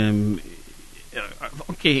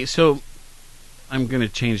 so I'm going to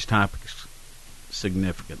change topics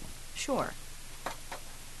significantly. Sure.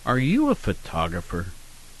 Are you a photographer?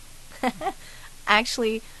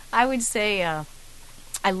 Actually, I would say I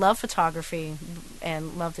love photography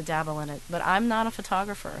and love to dabble in it, but I'm not a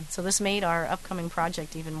photographer. So this made our upcoming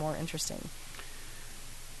project even more interesting.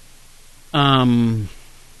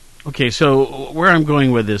 Okay, so where I'm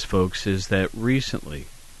going with this, folks, is that recently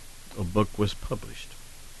a book was published.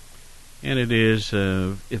 And it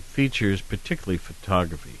features particularly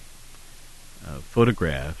photography,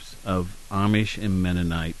 photographs of Amish and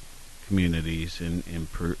Mennonite communities and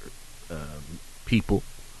people.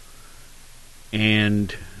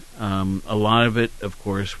 And a lot of it, of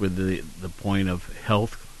course, with the point of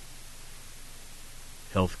health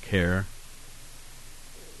care,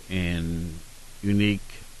 and unique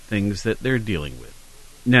things that they're dealing with.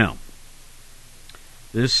 Now,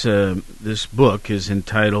 this book is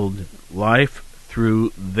entitled Life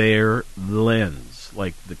Through Their Lens,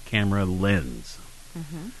 like the camera lens.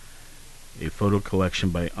 Mm-hmm. A photo collection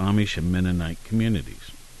by Amish and Mennonite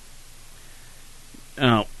communities.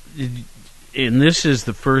 Now, and this is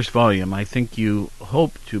the first volume. I think you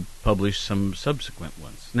hope to publish some subsequent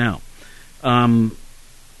ones. Now,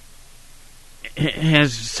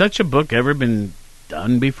 has such a book ever been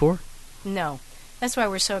done before? No. That's why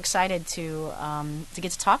we're so excited to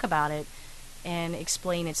get to talk about it and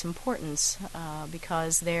explain its importance,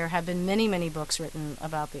 because there have been many, many books written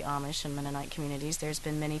about the Amish and Mennonite communities. There's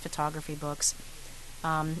been many photography books,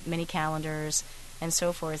 many calendars, and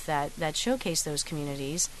so forth that showcase those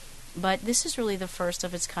communities. But this is really the first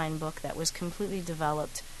of its kind book that was completely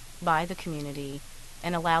developed by the community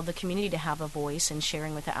and allowed the community to have a voice in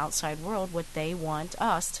sharing with the outside world what they want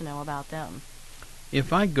us to know about them.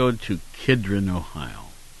 If I go to Kidron, Ohio,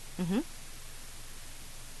 mm-hmm.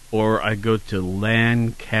 or I go to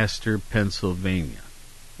Lancaster, Pennsylvania,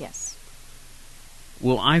 yes,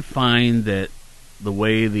 will I find that the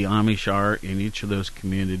way the Amish are in each of those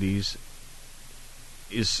communities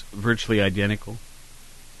is virtually identical?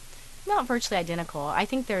 Not virtually identical. I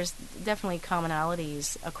think there's definitely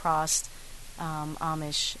commonalities across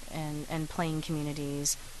Amish and Plain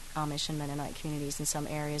communities, Amish and Mennonite communities in some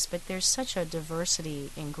areas, but there's such a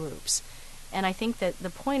diversity in groups. And I think that the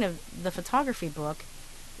point of the photography book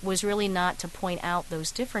was really not to point out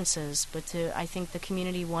those differences, but I think the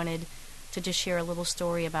community wanted to just share a little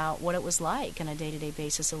story about what it was like on a day-to-day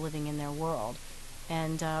basis of living in their world.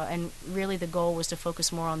 And really the goal was to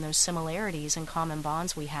focus more on those similarities and common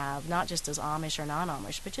bonds we have, not just as Amish or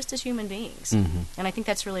non-Amish, but just as human beings. Mm-hmm. And I think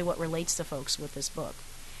that's really what relates to folks with this book.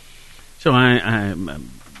 So I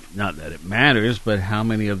not that it matters, but how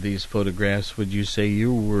many of these photographs would you say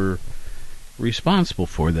you were responsible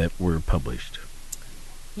for that were published?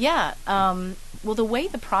 Yeah. Well, the way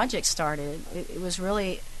the project started, it was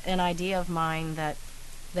really an idea of mine that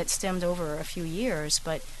stemmed over a few years,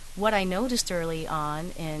 but what I noticed early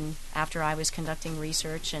on, after I was conducting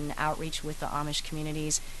research and outreach with the Amish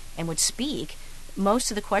communities and would speak,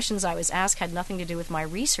 most of the questions I was asked had nothing to do with my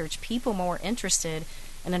research. People more interested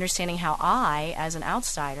in understanding how I, as an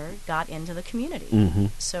outsider, got into the community. Mm-hmm.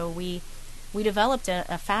 So we developed a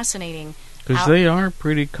fascinating... Because they are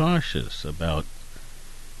pretty cautious about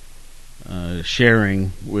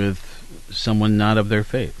sharing with someone not of their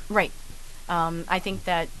faith. Right. I think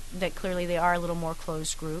that clearly they are a little more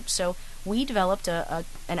closed group. So we developed an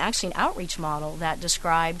outreach model that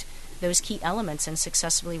described those key elements in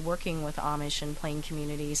successfully working with Amish and Plain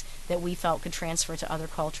communities that we felt could transfer to other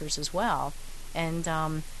cultures as well.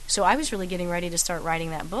 And so I was really getting ready to start writing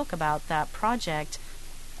that book about that project.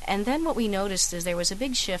 And then what we noticed is there was a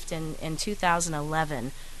big shift in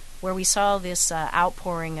 2011 where we saw this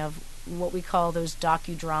outpouring of what we call those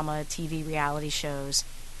docudrama TV reality shows,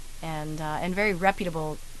 and very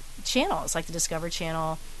reputable channels like the Discovery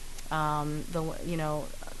Channel,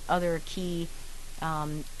 other key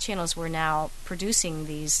channels were now producing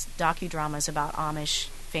these docudramas about Amish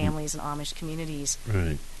families and Amish communities,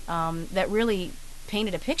 Right. that really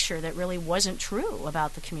painted a picture that really wasn't true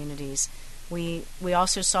about the communities. We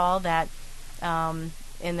also saw that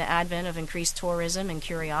in the advent of increased tourism and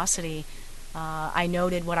curiosity, I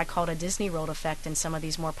noted what I called a Disney World effect in some of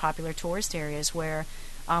these more popular tourist areas, where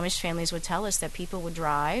Amish families would tell us that people would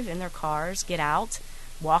drive in their cars, get out,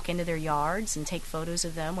 walk into their yards and take photos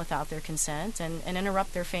of them without their consent and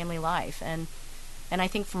interrupt their family life. And I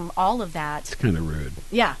think from all of that... It's kind of rude.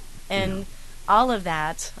 Yeah. And all of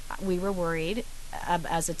that, we were worried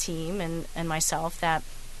as a team and myself that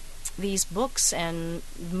these books and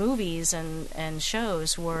movies and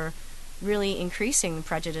shows were really increasing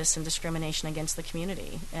prejudice and discrimination against the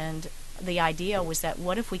community. And the idea was that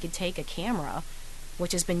what if we could take a camera,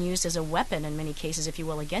 which has been used as a weapon in many cases, if you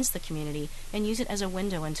will, against the community, and use it as a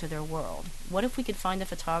window into their world? What if we could find a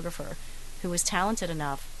photographer who was talented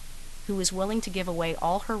enough, who was willing to give away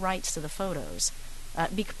all her rights to the photos,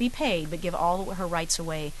 be paid, but give all her rights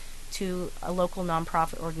away to a local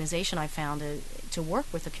nonprofit organization I founded to work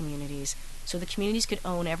with the communities, so the communities could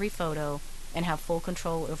own every photo and have full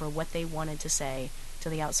control over what they wanted to say to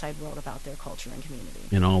the outside world about their culture and community.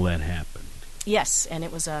 And all that happened. Yes, and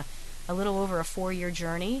it was a little over a 4-year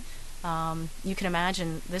journey. You can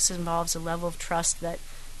imagine this involves a level of trust that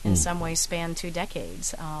in some ways spanned 2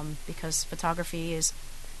 decades, because photography is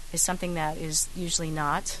something that is usually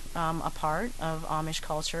not a part of Amish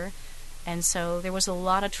culture. And so there was a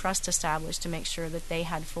lot of trust established to make sure that they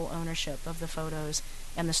had full ownership of the photos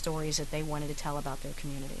and the stories that they wanted to tell about their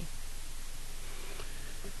community.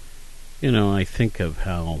 I think of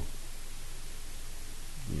how,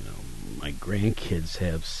 my grandkids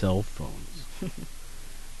have cell phones.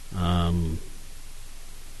 I'm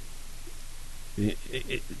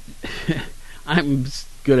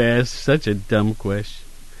going to ask such a dumb question.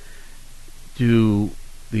 Do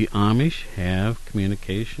the Amish have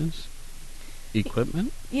communications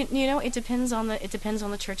equipment? It depends on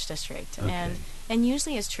the church district, Okay. and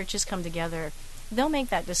usually as churches come together, they'll make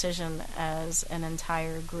that decision as an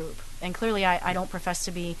entire group. And clearly, I don't profess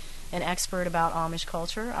to be an expert about Amish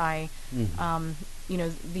culture.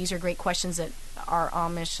 These are great questions that our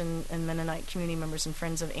Amish and Mennonite community members and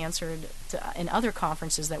friends have answered in other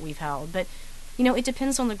conferences that we've held. But, it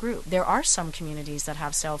depends on the group. There are some communities that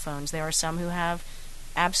have cell phones. There are some who have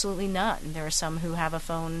absolutely none. There are some who have a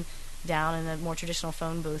phone down in a more traditional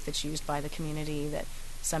phone booth that's used by the community, that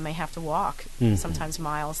some may have to walk sometimes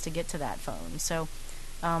miles to get to that phone. So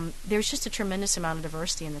there's just a tremendous amount of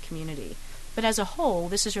diversity in the community. But as a whole,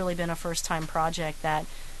 this has really been a first-time project that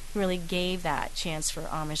really gave that chance for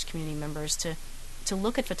Amish community members to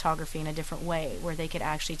look at photography in a different way, where they could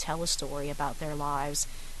actually tell a story about their lives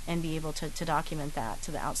and be able to document that to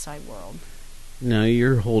the outside world. Now,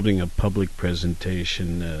 you're holding a public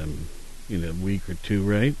presentation in a week or two,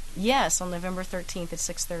 right? Yes, on November 13th at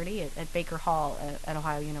 6:30 at Baker Hall at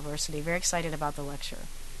Ohio University. Very excited about the lecture.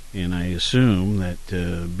 And I assume that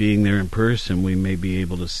being there in person, we may be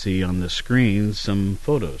able to see on the screen some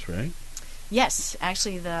photos, right? Yes,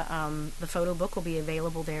 actually the photo book will be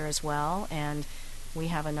available there as well, and we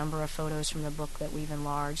have a number of photos from the book that we've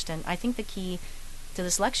enlarged. And I think the key to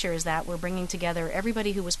this lecture is that we're bringing together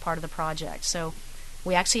everybody who was part of the project. So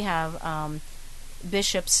we actually have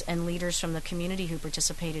bishops and leaders from the community who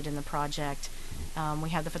participated in the project.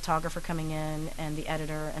 We have the photographer coming in, and the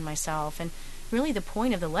editor, and myself. And really the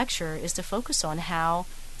point of the lecture is to focus on how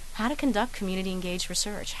to conduct community engaged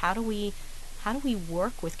research. How do we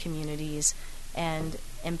work with communities and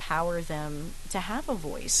empower them to have a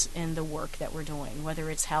voice in the work that we're doing, whether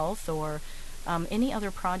it's health or any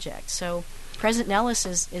other project. So President Nellis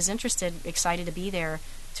is excited to be there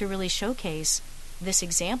to really showcase this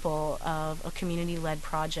example of a community-led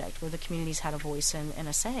project where the communities had a voice and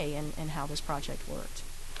a say in how this project worked.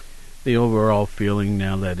 The overall feeling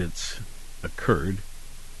now that it's occurred,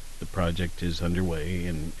 the project is underway,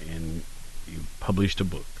 and you've published a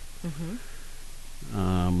book. Mm-hmm.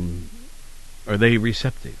 Are they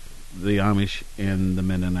receptive, the Amish and the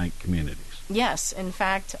Mennonite communities? Yes, in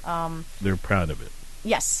fact... they're proud of it.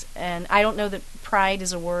 Yes, and I don't know that pride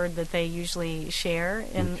is a word that they usually share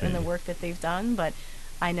in the work that they've done, but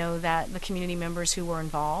I know that the community members who were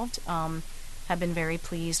involved have been very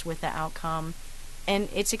pleased with the outcome. And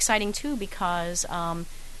it's exciting, too, because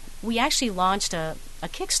we actually launched a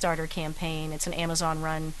Kickstarter campaign. It's an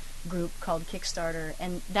Amazon-run group called Kickstarter,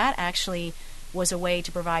 and that actually was a way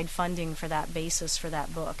to provide funding for that basis for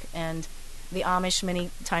that book. And the Amish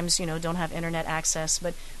many times, don't have internet access,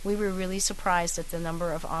 but we were really surprised at the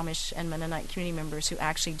number of Amish and Mennonite community members who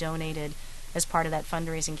actually donated as part of that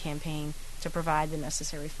fundraising campaign to provide the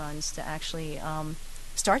necessary funds to actually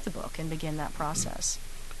start the book and begin that process.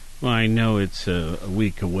 Well, I know it's a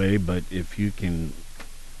week away, but if you can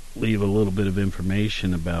leave a little bit of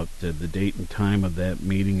information about the date and time of that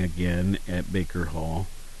meeting again at Baker Hall,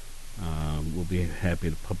 we'll be happy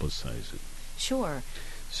to publicize it. Sure.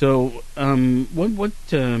 So,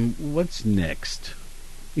 what's next?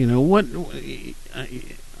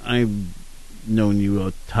 I've known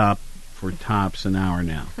you for tops an hour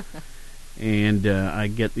now, and I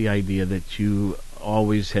get the idea that you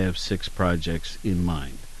always have 6 projects in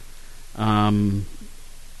mind.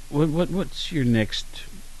 What's your next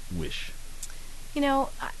wish?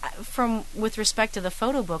 With respect to the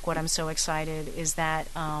photo book, what I'm so excited is that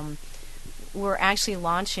we're actually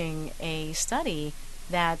launching a study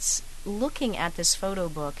that's looking at this photo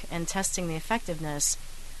book and testing the effectiveness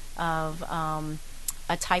of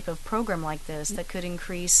a type of program like this that could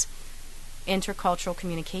increase intercultural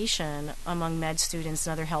communication among med students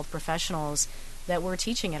and other health professionals that we're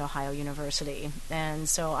teaching at Ohio University. And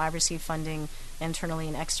so I received funding internally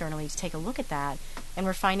and externally to take a look at that, and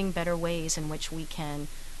we're finding better ways in which we can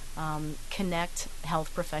connect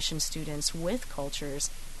health profession students with cultures,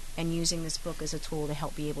 and using this book as a tool to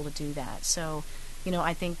help be able to do that. So,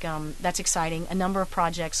 I think that's exciting. A number of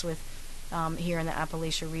projects with here in the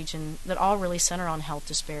Appalachia region that all really center on health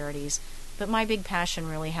disparities. But my big passion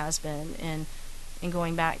really has been in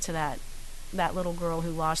going back to that little girl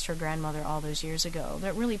who lost her grandmother all those years ago.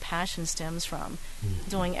 That really passion stems from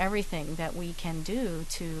doing everything that we can do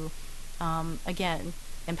to, again,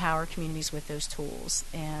 empower communities with those tools.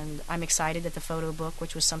 And I'm excited that the photo book,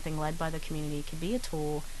 which was something led by the community, could be a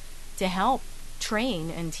tool to help train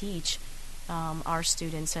and teach our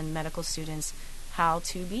students and medical students how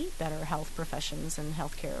to be better health professions and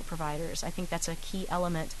healthcare providers. I think that's a key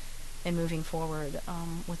element in moving forward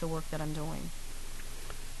with the work that I'm doing.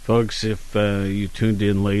 Folks, if you tuned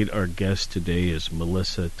in late, our guest today is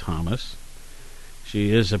Melissa Thomas.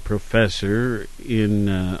 She is a professor in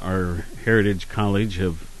our Heritage College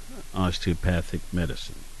of Osteopathic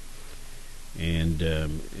Medicine.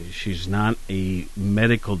 And she's not a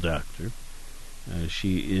medical doctor.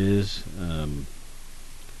 She is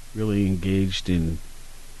really engaged in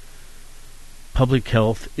public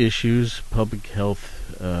health issues, public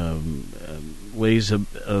health ways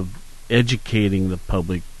of educating the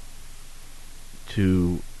public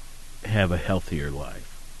to have a healthier life.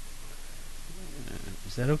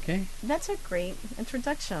 Is that okay? That's a great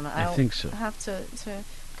introduction. I think so. I'll have to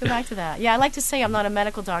go back to that. Yeah, I like to say I'm not a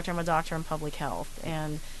medical doctor. I'm a doctor in public health.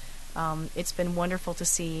 And it's been wonderful to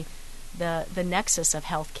see the nexus of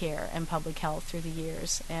healthcare and public health through the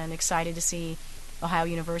years, and excited to see Ohio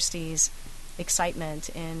University's excitement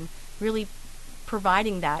in really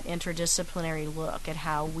providing that interdisciplinary look at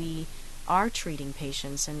how we are treating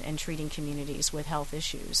patients and treating communities with health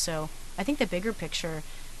issues. So I think the bigger picture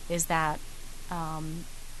is that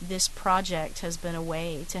this project has been a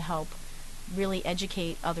way to help really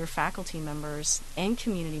educate other faculty members and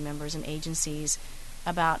community members and agencies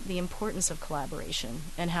about the importance of collaboration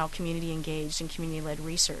and how community-engaged and community-led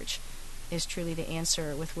research is truly the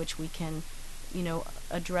answer with which we can,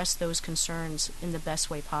 address those concerns in the best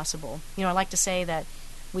way possible. I like to say that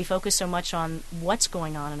we focus so much on what's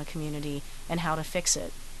going on in a community and how to fix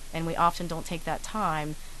it, and we often don't take that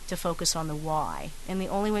time to focus on the why. And the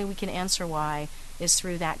only way we can answer why is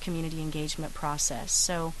through that community engagement process.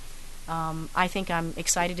 So I think I'm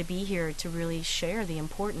excited to be here to really share the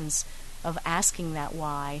importance of asking that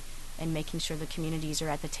why and making sure the communities are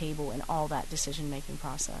at the table in all that decision-making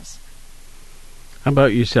process. How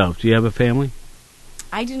about yourself? Do you have a family?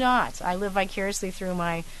 I do not. I live vicariously through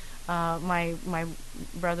my my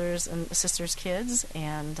brothers and sisters' kids,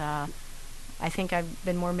 and I think I've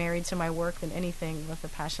been more married to my work than anything with the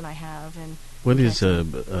passion I have. And what is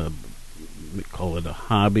call it a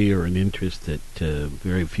hobby or an interest that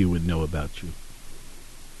very few would know about you?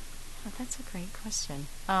 Oh, that's a great question.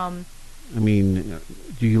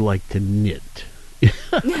 Do you like to knit?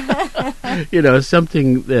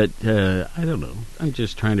 Something that, I don't know. I'm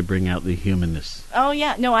just trying to bring out the humanness. Oh,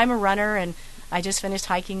 yeah. No, I'm a runner, and I just finished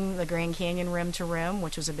hiking the Grand Canyon rim to rim,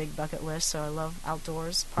 which was a big bucket list, so I love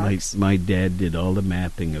outdoors, parks. My dad did all the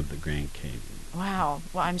mapping of the Grand Canyon. Wow.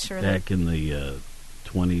 Well, I'm sure back in the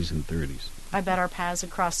 20s and 30s. I bet our paths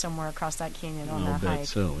would cross somewhere across that canyon on that hike. I'll bet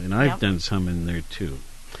so. And I've done some in there, too.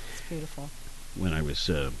 It's beautiful. When I was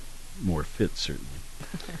more fit, certainly.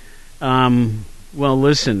 Well,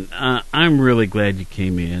 listen, I'm really glad you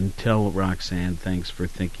came in. Tell Roxanne thanks for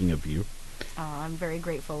thinking of you. I'm very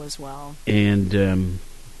grateful as well. And,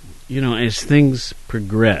 as things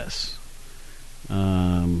progress,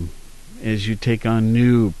 as you take on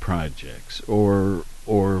new projects or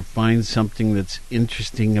find something that's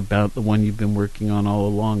interesting about the one you've been working on all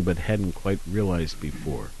along but hadn't quite realized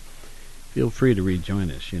before, feel free to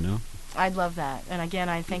rejoin us, I'd love that. And again,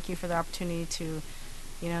 I thank you for the opportunity to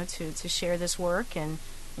share this work and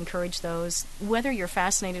encourage those, whether you're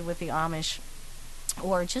fascinated with the Amish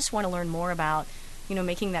or just want to learn more about,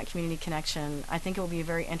 making that community connection. I think it will be a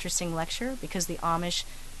very interesting lecture because the Amish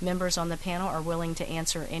members on the panel are willing to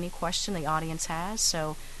answer any question the audience has.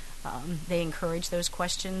 So they encourage those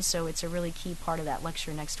questions. So it's a really key part of that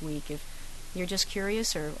lecture next week. If you're just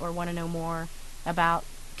curious or want to know more about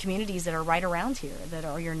communities that are right around here, that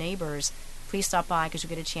are your neighbors, please stop by because you'll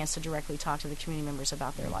get a chance to directly talk to the community members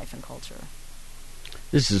about their life and culture.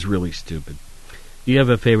 This is really stupid. Do you have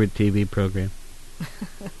a favorite TV program?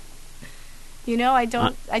 I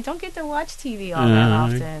don't get to watch TV all that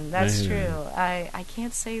often. That's true. I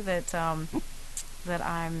can't say that I'm.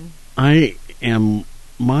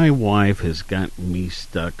 My wife has gotten me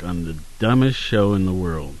stuck on the dumbest show in the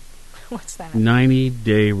world. What's that? 90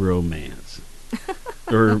 Day Romance.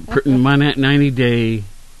 Or 90 Day,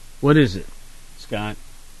 what is it, Scott?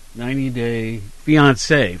 90 Day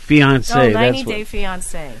Fiancé. Oh, 90 Day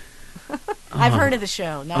Fiancé. I've heard of the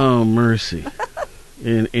show. No. Oh, mercy.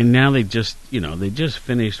 and now they just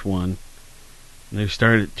finished one. They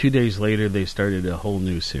started 2 days later. They started a whole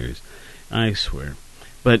new series. I swear.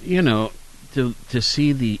 But to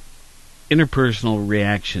see the interpersonal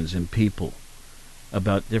reactions in people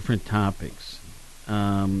about different topics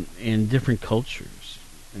and different cultures,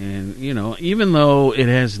 and even though it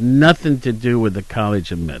has nothing to do with the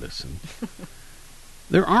College of Medicine,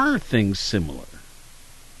 there are things similar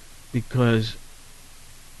because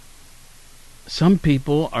some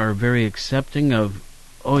people are very accepting of,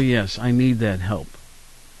 oh yes, I need that help,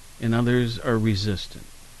 and others are resistant.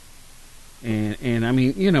 And I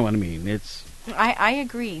mean, you know what I mean. I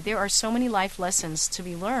agree. There are so many life lessons to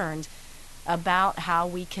be learned about how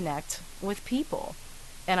we connect with people.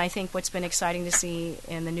 And I think what's been exciting to see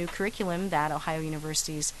in the new curriculum that Ohio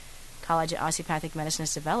University's College of Osteopathic Medicine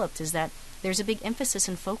has developed is that there's a big emphasis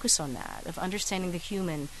and focus on that, of understanding the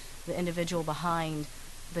human, the individual behind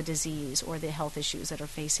the disease or the health issues that are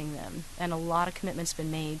facing them. And a lot of commitment's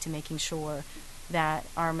been made to making sure that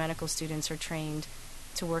our medical students are trained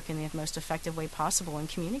to work in the most effective way possible in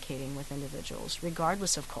communicating with individuals,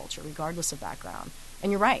 regardless of culture, regardless of background.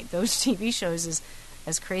 And you're right, those TV shows,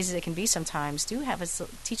 as crazy as it can be sometimes, do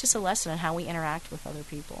teach us a lesson on how we interact with other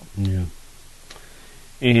people. Yeah.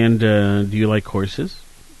 And do you like horses?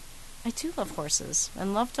 I do love horses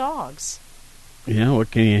and love dogs. Yeah.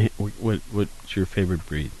 What's your favorite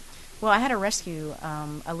breed? Well, I had to rescue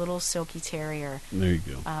a little silky terrier. There you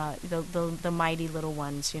go. The mighty little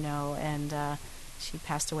ones, and she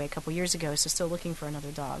passed away a couple years ago, so still looking for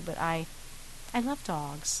another dog. But I love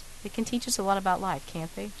dogs. They can teach us a lot about life,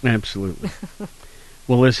 can't they? Absolutely.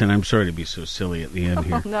 Well, listen, I'm sorry to be so silly at the end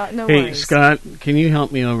here. No hey, worries. Scott, can you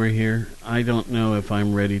help me over here? I don't know if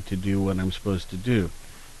I'm ready to do what I'm supposed to do.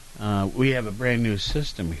 We have a brand new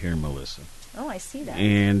system here, Melissa. Oh, I see that.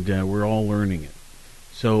 And we're all learning it.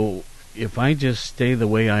 So if I just stay the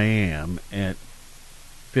way I am at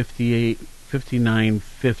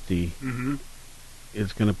 59.50,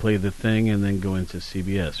 it's going to play the thing and then go into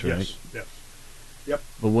CBS, right? Yes. Yep.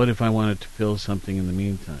 But what if I wanted to fill something in the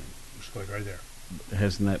meantime? Just click right there.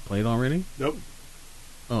 Hasn't that played already? Nope.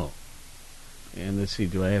 Oh. And let's see,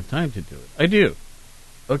 do I have time to do it? I do.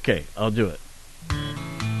 Okay, I'll do it.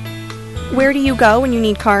 Where do you go when you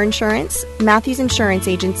need car insurance? Matthews Insurance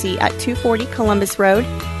Agency at 240 Columbus Road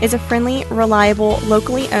is a friendly, reliable,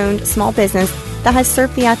 locally owned small business that has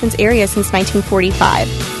served the Athens area since 1945.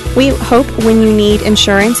 We hope when you need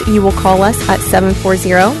insurance, you will call us at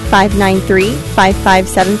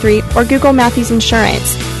 740-593-5573 or Google Matthews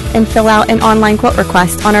Insurance and fill out an online quote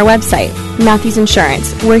request on our website. Matthews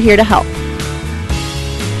Insurance. We're here to help.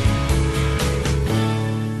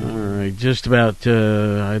 All right, just about,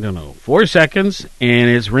 4 seconds, and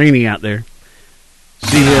it's raining out there.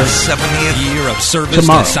 See you 70th year of service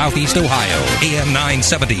tomorrow. To Southeast Ohio. AM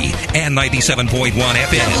 970 and 97.1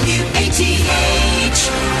 FM. WATH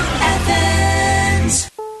Athens.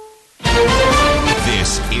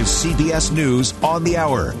 This is CBS News on the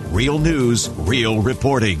Hour. Real news, real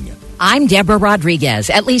reporting. I'm Deborah Rodriguez.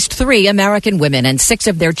 At least 3 American women and 6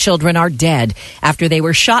 of their children are dead after they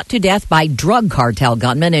were shot to death by drug cartel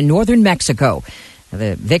gunmen in northern Mexico.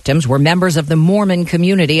 The victims were members of the Mormon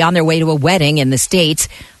community on their way to a wedding in the States.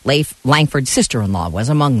 Leif Langford's sister-in-law was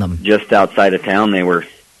among them. Just outside of town, they were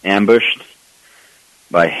ambushed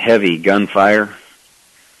by heavy gunfire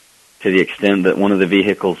to the extent that one of the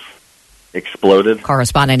vehicles exploded.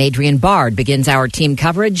 Correspondent Adrienne Bard begins our team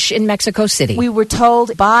coverage in Mexico City. We were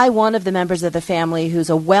told by one of the members of the family, who's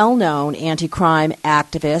a well-known anti-crime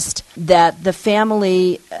activist, that the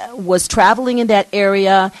family was traveling in that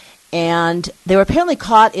area and they were apparently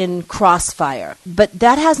caught in crossfire. But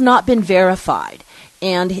that has not been verified.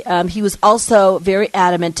 And he was also very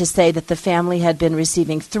adamant to say that the family had been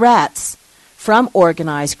receiving threats from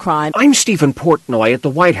organized crime. I'm Stephen Portnoy at the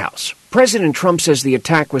White House. President Trump says the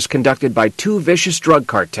attack was conducted by two vicious drug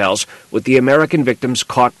cartels with the American victims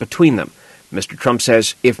caught between them. Mr. Trump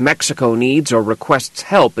says if Mexico needs or requests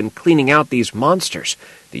help in cleaning out these monsters,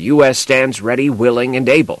 the U.S. stands ready, willing, and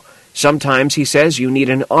able. Sometimes, he says, you need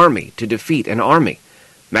an army to defeat an army.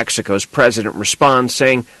 Mexico's president responds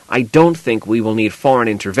saying, I don't think we will need foreign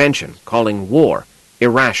intervention, calling war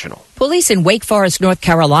irrational. Police in Wake Forest, North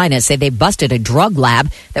Carolina say they busted a drug lab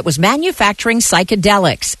that was manufacturing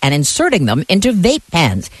psychedelics and inserting them into vape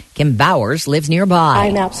pens. Kim Bowers lives nearby.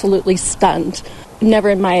 I'm absolutely stunned. Never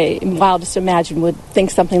in my wildest imagination would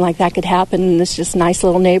think something like that could happen in this just nice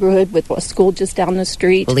little neighborhood with a school just down the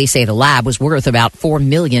street. Police say the lab was worth about $4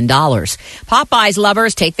 million. Popeyes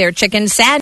lovers take their chicken sandwich